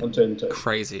turn, on turn 2.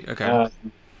 Crazy, okay.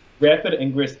 Rapid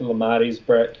ingress the Lamati's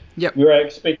brick. Yep. We were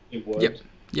expecting he would.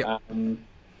 Yep.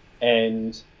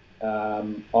 And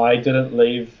I didn't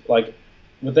leave, like,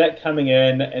 with that coming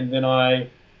in, and then I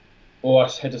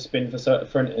had to spend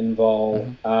for an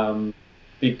invul,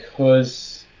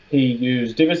 because he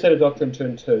used Devastator Doctrine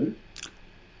turn 2.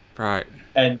 Right.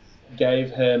 And gave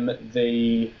him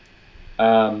the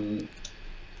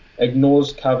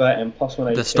ignores cover and +1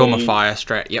 AP. The Storm of Fire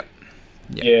strat, yep.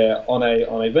 Yeah, on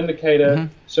a Vindicator.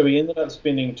 So we ended up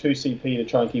spending 2 CP to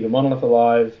try and keep a monolith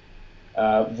alive,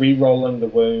 re-rolling the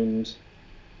wound,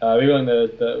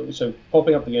 so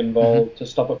popping up the invul to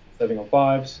stop it from saving on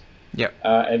 5s. Yep.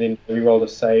 And then re-rolled a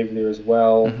save there as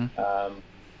well.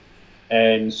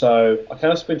 And so I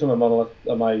kind of spent on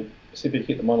my CP to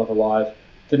keep the monolith alive.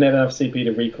 Didn't have enough CP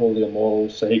to recall the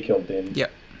Immortals, so he killed them.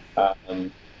 Yep.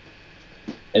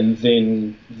 And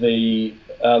then the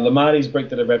Lamati's brick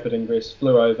did a rapid ingress,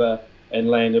 flew over and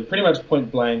landed pretty much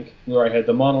point blank where I had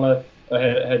the monolith. I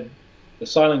had the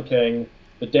Silent King,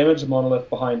 the damaged monolith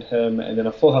behind him, and then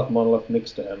a full health monolith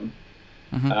next to him.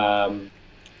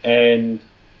 And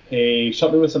he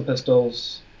shot me with some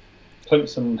pistols, plinked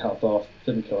some health off,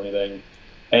 didn't kill anything,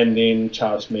 and then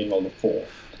charged me and rolled a 4.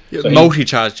 So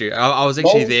multi-charged you. I was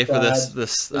actually there for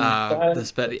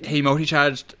this bit. He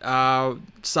multi-charged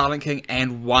Silent King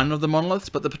and one of the monoliths,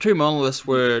 but the 2 monoliths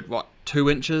were, 2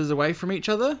 inches away from each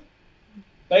other?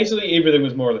 Basically, everything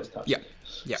was more or less touched.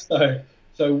 Yeah. So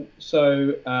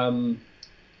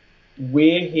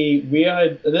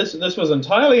this was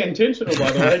entirely intentional,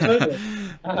 by the way, totally.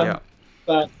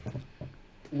 But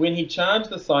when he charged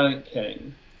the Silent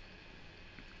King,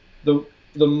 the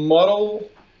model,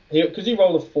 because he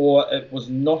rolled a 4, it was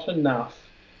not enough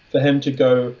for him to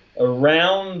go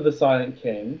around the Silent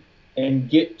King and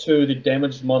get to the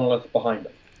damaged monolith behind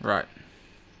him. Right.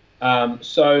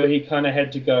 So he kind of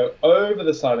had to go over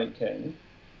the Silent King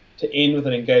to end with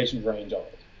an engagement range of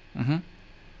it.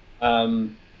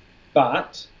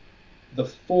 But the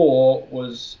 4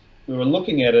 was, we were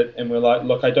looking at it and we're like,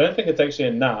 look, I don't think it's actually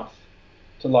enough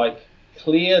to like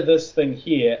clear this thing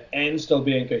here and still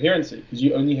be in coherency, because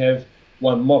you only have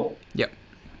one model. Yep.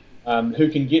 Who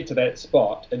can get to that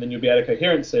spot, and then you'll be out of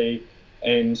coherency,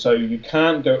 and so you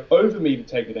can't go over me to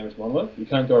take the damage monolith, you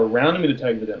can't go around me to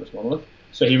take the damage monolith,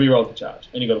 so he rerolled the charge,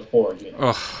 and he got a 4 again.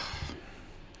 Ugh.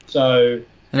 So...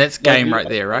 And that's game right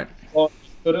there, right? He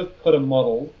could have put a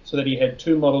model so that he had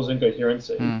 2 models in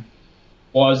coherency,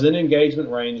 was in engagement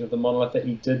range of the monolith that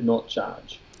he did not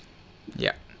charge.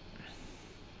 Yeah.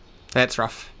 That's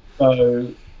rough.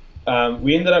 So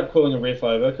we ended up calling a ref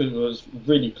over because it was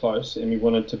really close and we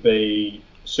wanted to be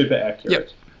super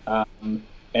accurate. Yep.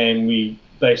 And we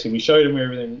showed him where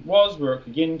everything was, where it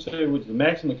could get into, which was the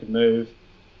maximum it could move.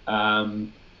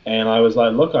 And I was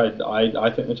like, look, I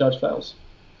think the charge fails.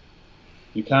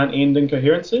 You can't end in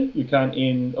coherency. You can't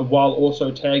end while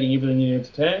also tagging everything you need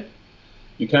to tag.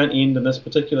 You can't end in this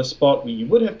particular spot where you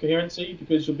would have coherency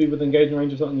because you'll be within engagement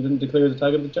range of something you didn't declare as a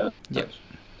target of the charge. Yep.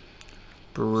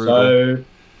 Brutal. So,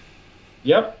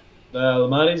 yep, the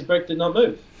Lamani's brick did not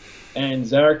move, and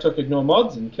Zarek took ignore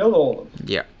mods and killed all of them.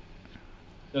 Yeah.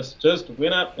 Just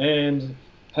went up and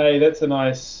hey, that's a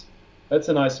nice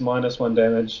 -1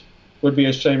 damage. Would be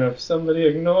a shame if somebody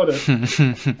ignored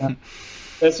it.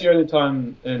 That's the only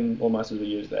time in Warmasters we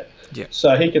use that. Yeah.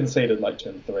 So he conceded like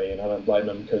turn 3, and I don't blame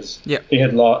him because yep. he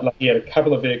had a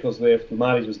couple of vehicles left.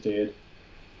 Lamani's was dead.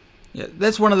 Yeah,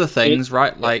 that's one of the things,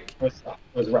 right? Like it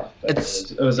was rough. It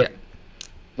was a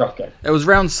rough game. It was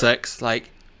round 6.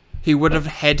 Like he would have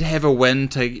had to have a win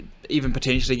to even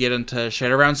potentially get into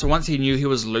Shadow Round. So once he knew he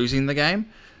was losing the game,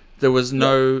 there was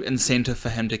no incentive for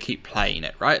him to keep playing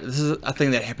it, right? This is a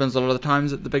thing that happens a lot of the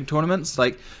times at the big tournaments.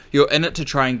 Like you're in it to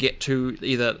try and get to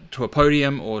either to a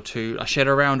podium or to a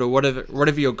Shadow Round or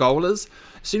whatever your goal is.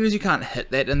 As soon as you can't hit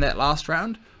that in that last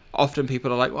round, often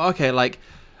people are like, well, okay, like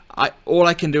all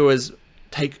I can do is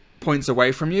take points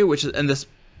away from you, which is in this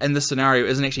scenario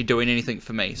isn't actually doing anything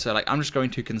for me. So like I'm just going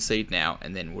to concede now,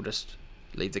 and then we'll just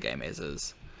leave the game as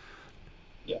is.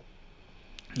 Yeah.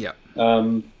 Yeah.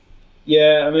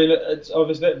 Yeah, I mean, it's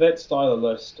obviously that style of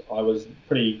list I was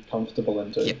pretty comfortable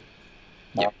into. Yeah.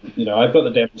 Yep. You know, I've got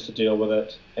the damage to deal with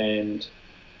it, and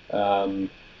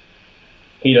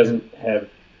he doesn't have,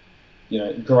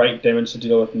 great damage to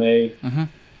deal with me.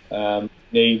 Mm-hmm.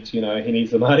 He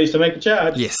needs the Marties to make a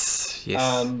charge. Yes.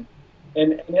 And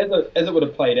as it would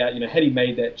have played out, had he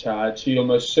made that charge, he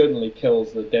almost certainly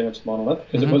kills the damaged monolith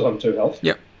because it was on 2 health.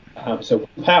 Yep. So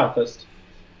power fist.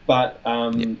 But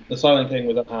the Silent King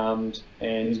was unharmed,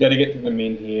 and he's going to get through the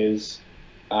menhirs.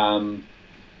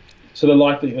 So the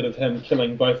likelihood of him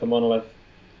killing both the monolith,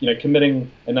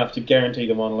 committing enough to guarantee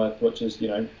the monolith, which is,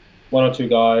 1 or 2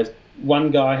 guys.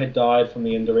 One guy had died from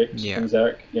the indirect from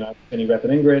Zarek, any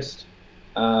rapid ingress.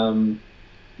 So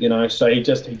he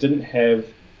didn't have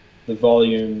the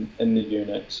volume in the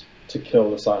unit to kill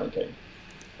the Silent King.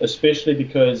 Especially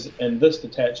because in this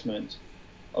detachment,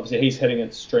 obviously he's hitting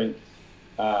its strength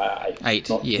 8,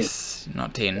 yes, 10.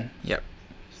 Not 10. Yep.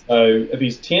 So if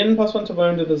he's 10 plus 1 to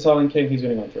wound to the Silent King, he's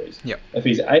winning on 3s. Yep. If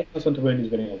he's 8 plus 1 to wound,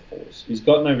 he's winning on 4s. He's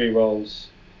got no rerolls.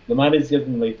 The Marty's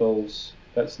given lethals.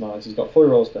 That's nice. He's got 4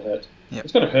 rolls to hit. Yep.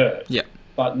 It's going to hurt. Yep.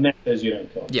 But matters you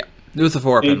don't kill him. Yep. It was the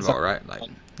 4 up involved, right? Like,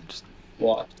 just...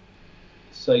 What?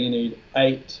 So you need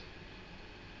 8,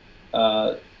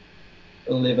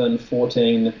 11,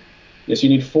 14. Yes, you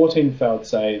need 14 failed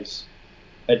saves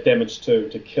at damage 2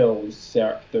 to kill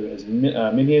Zarek through his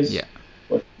menhirs. Yeah.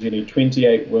 You need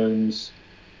 28 wounds,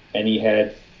 and he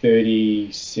had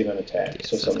 37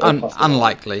 attacks. Yeah, so it's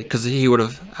unlikely, because he would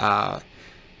have...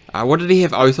 what did he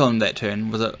have Oath on that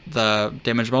turn? Was it the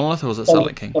damaged monolith, or was it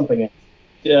Silent King? Something else.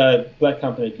 Black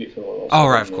Company get through all. Oh,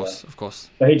 right, of course.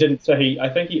 But he didn't. So I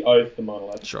think he oathed the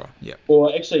monolith. Sure. Yeah.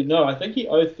 Or actually, no. I think he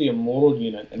oathed the immortal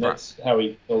unit, and that's how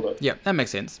he killed it. Yeah, that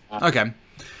makes sense. Okay.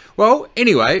 Well,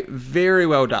 anyway, very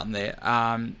well done there.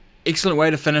 Excellent way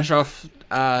to finish off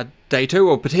day 2,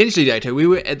 or potentially day 2. We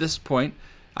were at this point.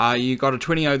 You got a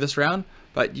 20-0 this round,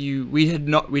 but we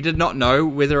did not know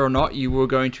whether or not you were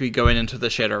going to be going into the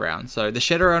Shadow Round. So the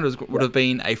Shadow Round would have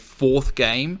been a 4th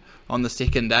game on the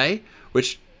second day,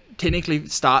 which technically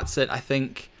starts at, I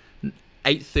think,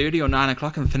 8:30 or 9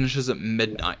 o'clock and finishes at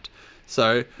midnight.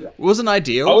 So it wasn't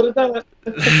ideal. I would have done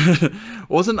it.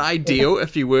 Wasn't ideal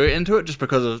if you were into it, just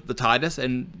because of the tightness,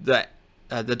 and the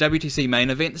WTC main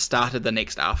event started the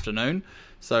next afternoon.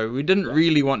 So we didn't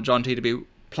really want Jonty to be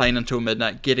playing until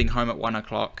midnight, getting home at 1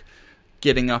 o'clock,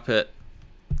 getting up at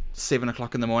 7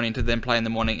 o'clock in the morning to then play in the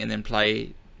morning and then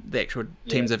play the actual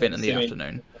team's event in the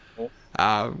afternoon.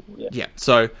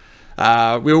 So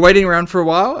we were waiting around for a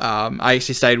while. I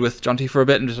actually stayed with Jonty for a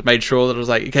bit and just made sure that I was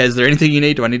like, okay, is there anything you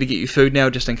need? Do I need to get you food now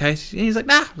just in case? And he's like,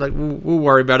 nah, like we'll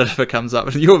worry about it if it comes up.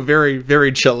 And you were very,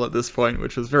 very chill at this point,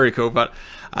 which was very cool. But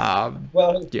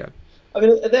yeah. I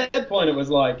mean, at that point, it was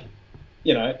like,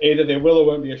 you know, either there will or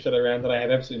won't be a shit around that I have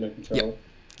absolutely no control.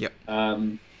 Yep.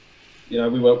 You know,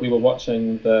 we were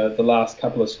watching the last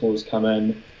couple of scores come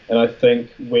in, and I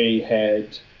think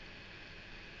at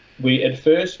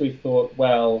first we thought,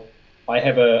 well, I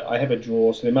have a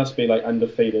draw, so there must be like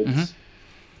undefeateds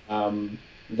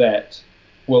that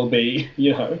will be,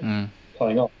 you know,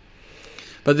 playing off.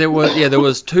 But there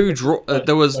was two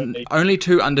there was only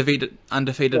two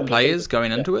undefeated players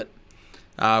going into it,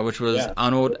 which was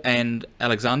Arnold and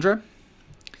Alexandra.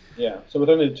 Yeah, so with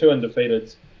only two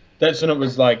undefeateds, that's when it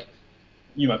was like,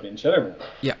 you might be in shadow round.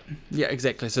 Yeah,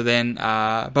 exactly. So then,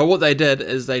 but what they did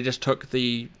is they just took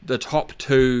the top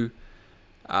two,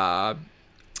 no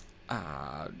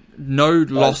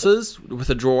losses with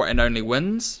a draw and only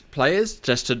wins players,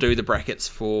 just to do the brackets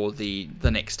for the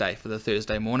next day, for the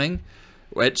Thursday morning,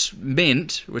 which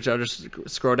meant, which I'll just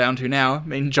scroll down to now, I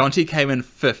mean, Jonty came in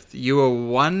 5th. You were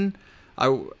one.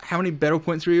 How many battle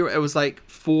points were you? It was like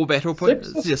 4 battle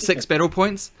points. 6 battle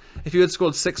points. If you had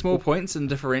scored 6 more points in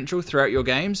differential throughout your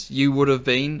games, you would have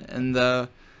been in the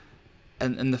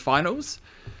finals.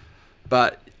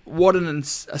 But what an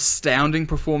astounding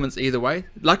performance either way.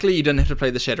 Luckily, you didn't have to play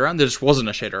the shadow round. There just wasn't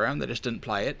a shadow round. They just didn't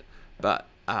play it. But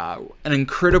an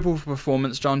incredible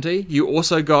performance, Jonty. You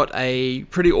also got a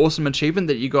pretty awesome achievement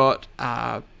that you got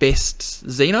best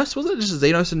Xenos. Was it just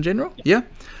Xenos in general? Yeah.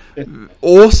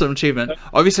 Awesome achievement.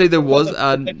 Obviously, there was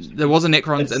a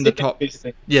Necrons in the top.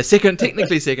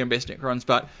 Technically second best Necrons,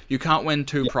 but you can't win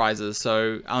 2 prizes.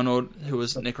 So Arnold, who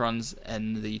was Necrons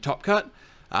in the top cut,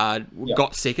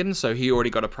 got second, so he already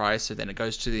got a prize. So then it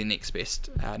goes to the next best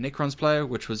Necrons player,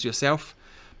 which was yourself.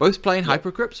 Both playing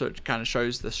Hypercrypt, so it kind of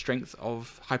shows the strength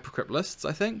of Hypercrypt lists,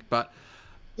 I think. But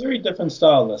very different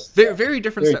style lists. Very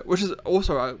different style, which is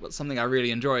also something I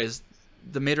really enjoy. Is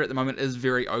the meta at the moment is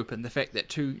very open. The fact that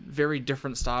 2 very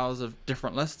different styles of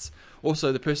different lists.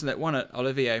 Also, the person that won it,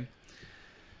 Olivier,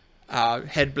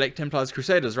 had Black Templars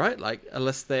Crusaders, right? Like a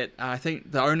list that I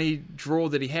think the only draw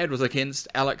that he had was against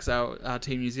Alex, our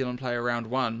Team New Zealand player, round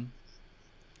 1.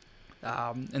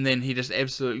 And then he just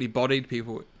absolutely bodied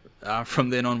people from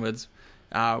then onwards.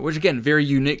 Which again, very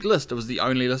unique list. It was the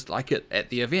only list like it at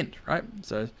the event, right?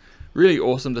 So really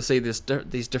awesome to see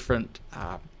these different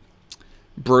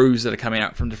brews that are coming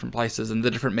out from different places and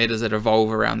the different metas that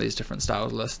evolve around these different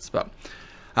styles lists. But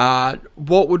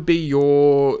what would be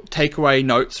your takeaway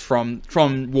notes from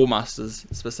Warmasters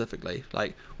specifically?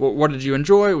 Like, what did you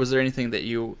enjoy? Was there anything that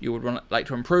you would like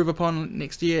to improve upon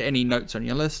next year? Any notes on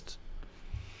your list?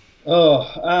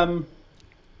 No,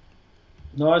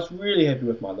 I was really happy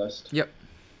with my list. Yep.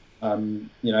 You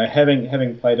know,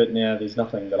 having played it now, there's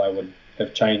nothing that I would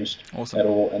have changed at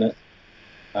all in it.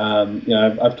 You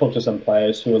know, I've talked to some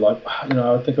players who are like, you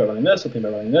know, I think about running this, I think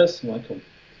about running this. I'm like, cool.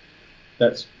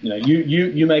 That's, you know,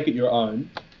 you make it your own.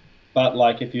 But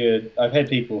like, I've had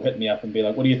people hit me up and be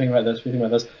like, what do you think about this? What do you think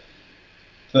about this?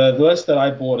 The list that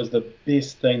I bought is the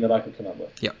best thing that I could come up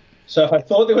with. Yep. So if I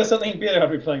thought there was something better, I'd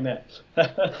be playing that.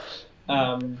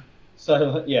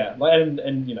 So yeah, like,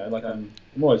 and you know, like I'm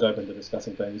always open to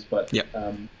discussing things, but yep.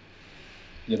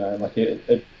 You know, like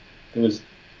it was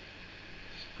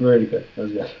really good. It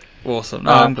was good. Awesome.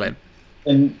 No, I'm glad.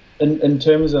 In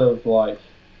terms of like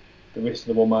the rest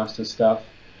of the Warmasters stuff,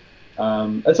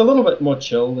 it's a little bit more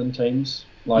chill than teams.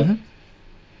 Like,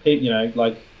 you know,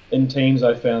 like in teams,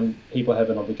 I found people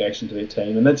have an obligation to their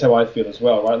team, and that's how I feel as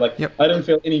well, right? Like, I don't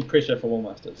feel any pressure for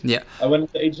Warmasters. Yeah. I went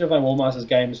into each of my Warmasters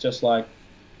games just like,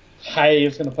 hey,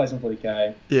 it's going to play some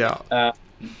 40k. Yeah.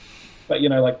 But you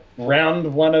know, like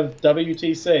round 1 of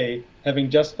WTC, having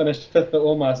just finished 5th at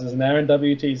Warmasters, and now in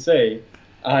WTC,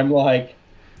 I'm like,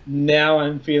 now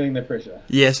I'm feeling the pressure.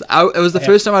 Yes, it was the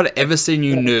first time I'd ever seen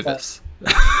you nervous,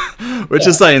 which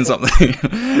is saying something.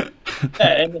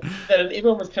 and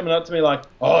everyone was coming up to me like,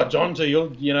 "Oh, Jonty,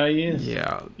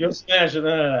 you'll smash it,"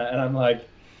 and I'm like,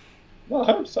 "Well,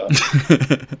 I hope so."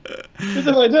 Because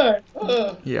if I don't,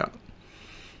 yeah.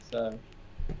 So,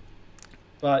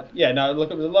 but yeah, no, look,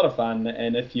 it was a lot of fun,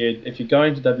 and if you're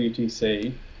going to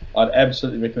WTC, I'd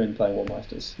absolutely recommend playing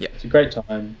Warmasters. Yeah, it's a great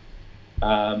time.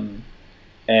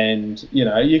 And you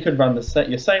know, you could run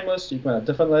your same list, you can run a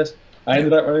different list. I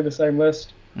ended up running the same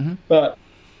list, but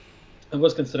I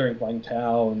was considering playing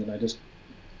Tau, and just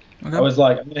Okay. I was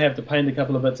like, I'm gonna have to paint a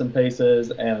couple of bits and pieces,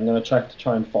 and I'm gonna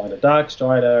try and find a Dark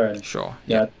Strider, and Sure.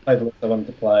 play the list I wanted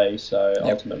to play. So Yep.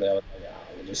 ultimately, I was like,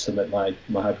 I'll just submit my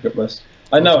Hypergrip list.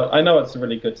 Awesome. I know it's a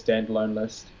really good standalone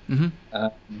list.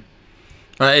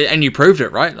 And you proved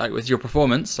it, right? Like with your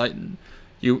performance, like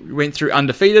you went through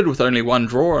undefeated with only one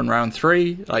draw in round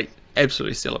 3. Like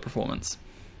absolutely stellar performance.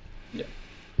 Yeah.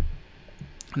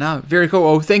 No, very cool.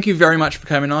 Well, thank you very much for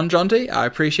coming on, Jonty. I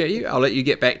appreciate you. I'll let you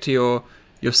get back to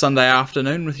your Sunday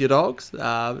afternoon with your dogs.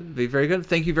 Be very good.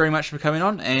 Thank you very much for coming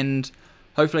on, and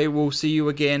hopefully we'll see you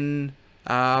again.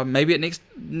 Maybe at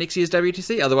next year's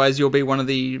WTC. Otherwise, you'll be one of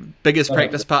the biggest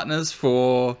practice partners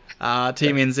for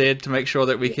Team NZ to make sure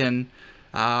that we can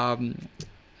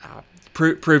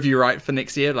prove you right for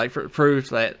next year. Like prove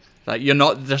that you're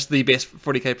not just the best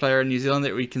 40k player in New Zealand,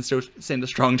 that we can still send a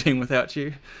strong team without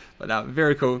you. But no,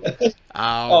 very cool. We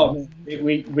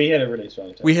had a really strong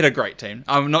team. We had a great team.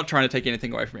 I'm not trying to take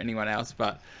anything away from anyone else,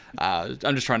 but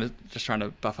I'm just trying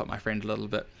to buff up my friend a little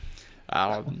bit.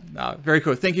 Very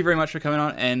cool. Thank you very much for coming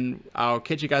on, and I'll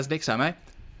catch you guys next time, eh?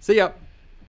 See ya.